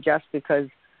could suggest, because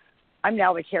I'm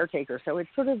now the caretaker, so it's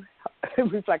sort of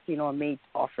reflecting on me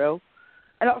also.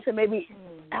 And also maybe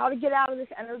how to get out of this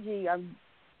energy.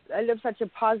 I live such a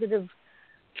positive,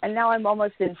 and now I'm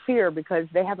almost in fear because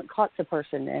they haven't caught the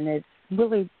person, and it's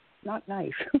really not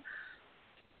nice.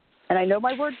 And I know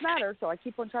my words matter, so I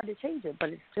keep on trying to change it, but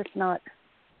it's just not.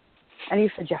 Any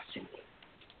suggestions?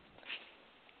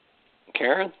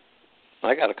 Karen,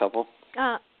 I got a couple.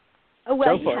 Well,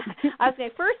 yeah. I was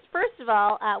saying first of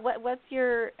all, what's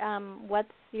your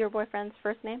boyfriend's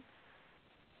first name?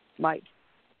 Mike.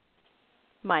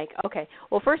 Mike. Okay.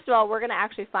 Well, first of all, we're going to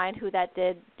actually find who that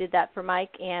did that for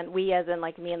Mike, and we, as in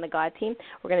like me and the God team,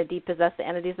 we're going to depossess the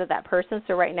entities of that person.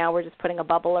 So right now we're just putting a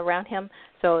bubble around him.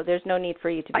 So there's no need for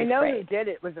you to be I know afraid. who did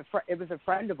it. It was a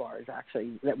friend of ours,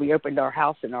 actually, that we opened our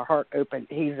house and our heart opened.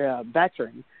 He's a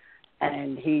veteran,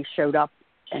 and he showed up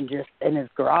and just in his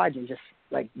garage and just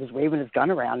was waving his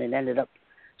gun around and ended up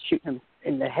shooting him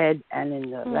in the head and in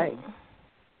the leg.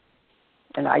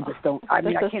 And I just don't. I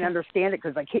mean, I can't understand it,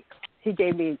 because he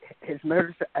gave me his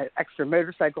extra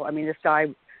motorcycle. I mean, this guy,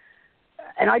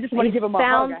 and I just want to give him a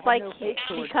hug. Sounds like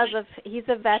because of he's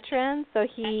a veteran, so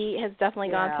he has definitely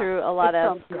gone through a lot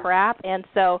of crap, and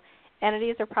so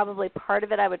entities are probably part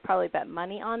of it. I would probably bet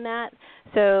money on that.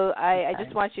 So I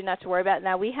just want you not to worry about it.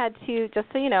 Now, we had just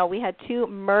so you know, we had 2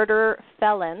 murder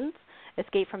felons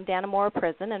escape from Dannemora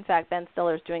prison. In fact, Ben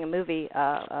Stiller's doing a movie,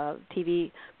 a TV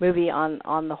movie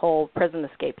on the whole prison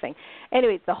escape thing.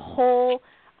 Anyways, our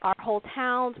whole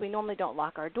towns, we normally don't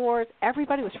lock our doors.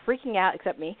 Everybody was freaking out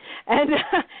except me. And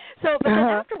but then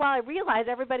after a while I realized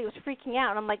everybody was freaking out,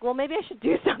 and I'm like, well, maybe I should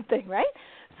do something, right?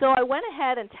 So I went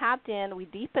ahead and tapped in. We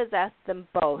depossessed them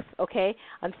both, okay?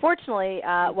 Unfortunately,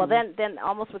 well, then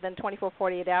almost within 24,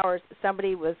 48 hours,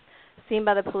 somebody was seen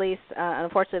by the police.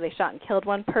 Unfortunately, they shot and killed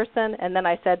one person. And then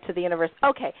I said to the universe,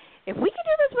 okay, if we could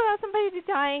do this without somebody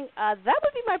dying, that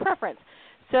would be my preference.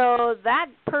 So that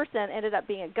person ended up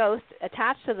being a ghost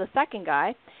attached to the second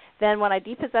guy. Then when I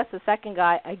depossessed the second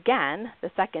guy again, the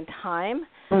second time,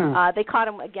 they caught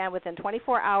him again within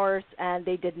 24 hours, and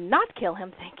they did not kill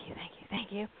him. Thank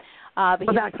you. But he's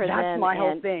in prison. That's my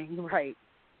whole thing, right.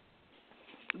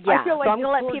 Yeah, so I'm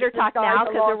going to let Peter talk now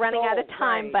because we're running out of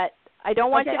time, but I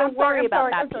don't want you to worry about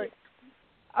that. I'm sorry.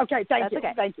 Okay, thank you.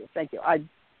 Okay. Thank you.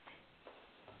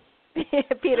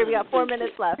 Peter, we got 4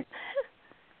 minutes left.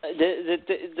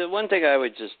 The one thing I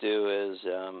would just do is,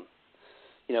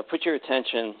 put your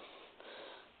attention,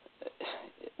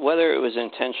 whether it was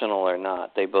intentional or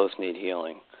not, they both need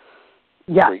healing,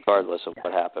 regardless of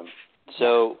what happened.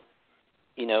 So,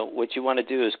 what you want to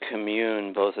do is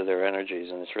commune both of their energies,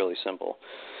 and it's really simple.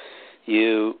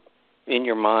 You, in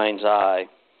your mind's eye,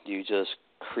 you just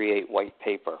create white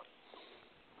paper.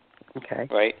 Okay.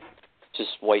 Right?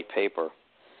 Just white paper.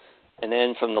 And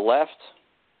then from the left,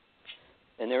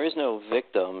 and there is no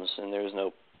victims and there's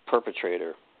no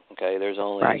perpetrator, okay? There's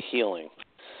only healing.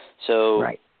 So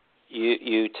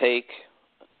you take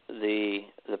the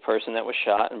person that was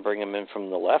shot and bring him in from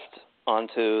the left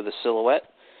onto the silhouette,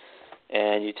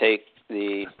 and you take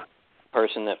the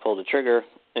person that pulled the trigger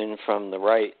in from the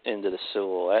right into the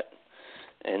silhouette.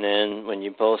 And then when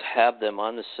you both have them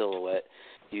on the silhouette,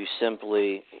 you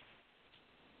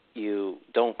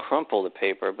don't crumple the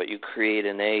paper, but you create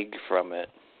an egg from it,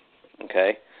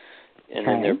 okay? And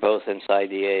then they're both inside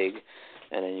the egg,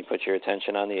 and then you put your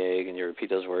attention on the egg, and you repeat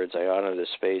those words, I honor the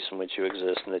space in which you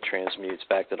exist, and it transmutes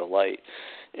back to the light.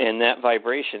 And that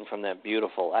vibration from that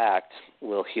beautiful act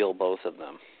will heal both of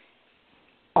them.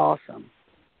 Awesome.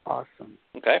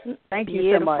 Okay? Thank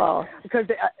you so much. Because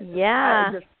I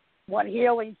just want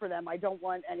healing for them. I don't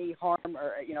want any harm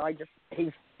or,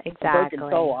 he's a broken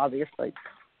soul, obviously.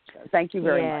 So thank you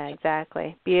very much. Yeah,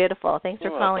 exactly. Beautiful. Thanks for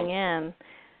calling in.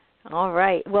 All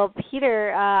right. Well,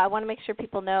 Peter, I want to make sure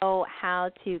people know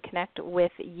how to connect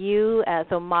with you.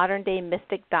 So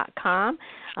moderndaymystic.com.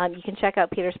 You can check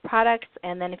out Peter's products,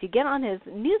 and then if you get on his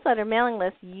newsletter mailing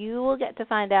list, you will get to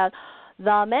find out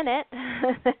the minute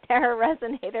the Terra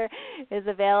Resonator is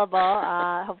available,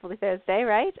 hopefully Thursday,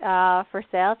 right, for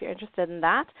sale if you're interested in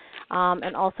that.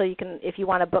 And also you can, if you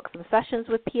want to book some sessions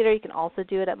with Peter, you can also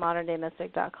do it at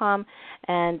moderndaymystic.com.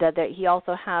 And he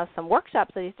also has some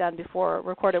workshops that he's done before,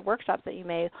 recorded workshops that you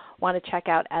may want to check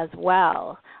out as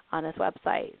well on his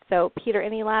website. So, Peter,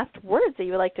 any last words that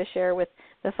you would like to share with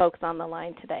the folks on the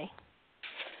line today?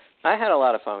 I had a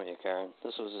lot of fun with you, Karen.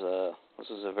 This was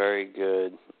a very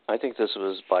good. I think this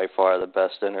was by far the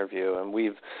best interview, and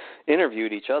we've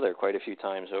interviewed each other quite a few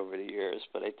times over the years.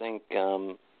 But I think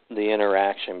the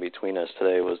interaction between us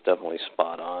today was definitely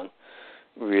spot on.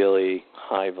 Really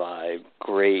high vibe,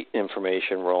 great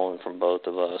information rolling from both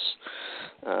of us.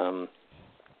 I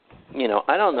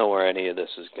don't know where any of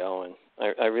this is going.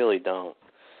 I really don't.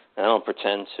 I don't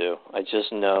pretend to. I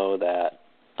just know that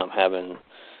I'm having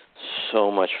so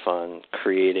much fun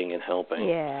creating and helping.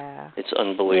 Yeah. It's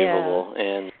unbelievable. Yeah.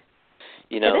 And,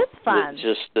 it is fun.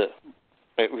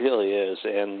 It really is.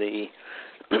 And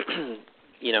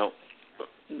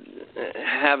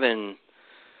having,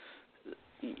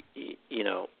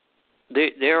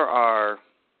 there are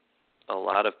a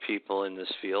lot of people in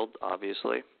this field,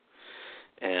 obviously.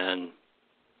 And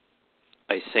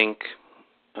I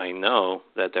know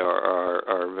that there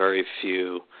are very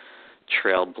few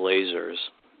trailblazers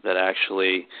that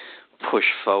actually push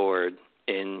forward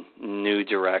in new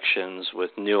directions with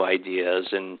new ideas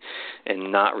and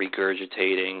not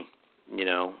regurgitating,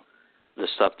 the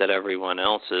stuff that everyone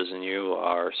else is, and you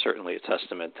are certainly a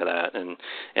testament to that, and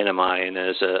am I, and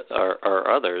as are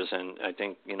others, and I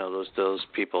think those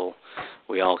people,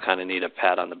 we all kind of need a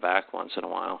pat on the back once in a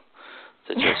while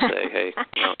to just say, hey,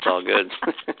 it's all good.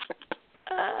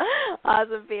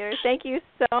 Awesome, Peter. Thank you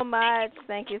so much.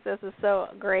 Thank you. This is so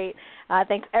great.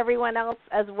 Thanks everyone else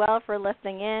as well for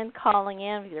listening in, calling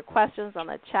in with your questions on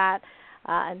the chat.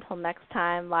 Until next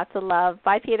time, lots of love.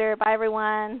 Bye, Peter. Bye,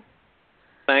 everyone.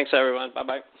 Thanks, everyone.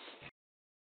 Bye-bye.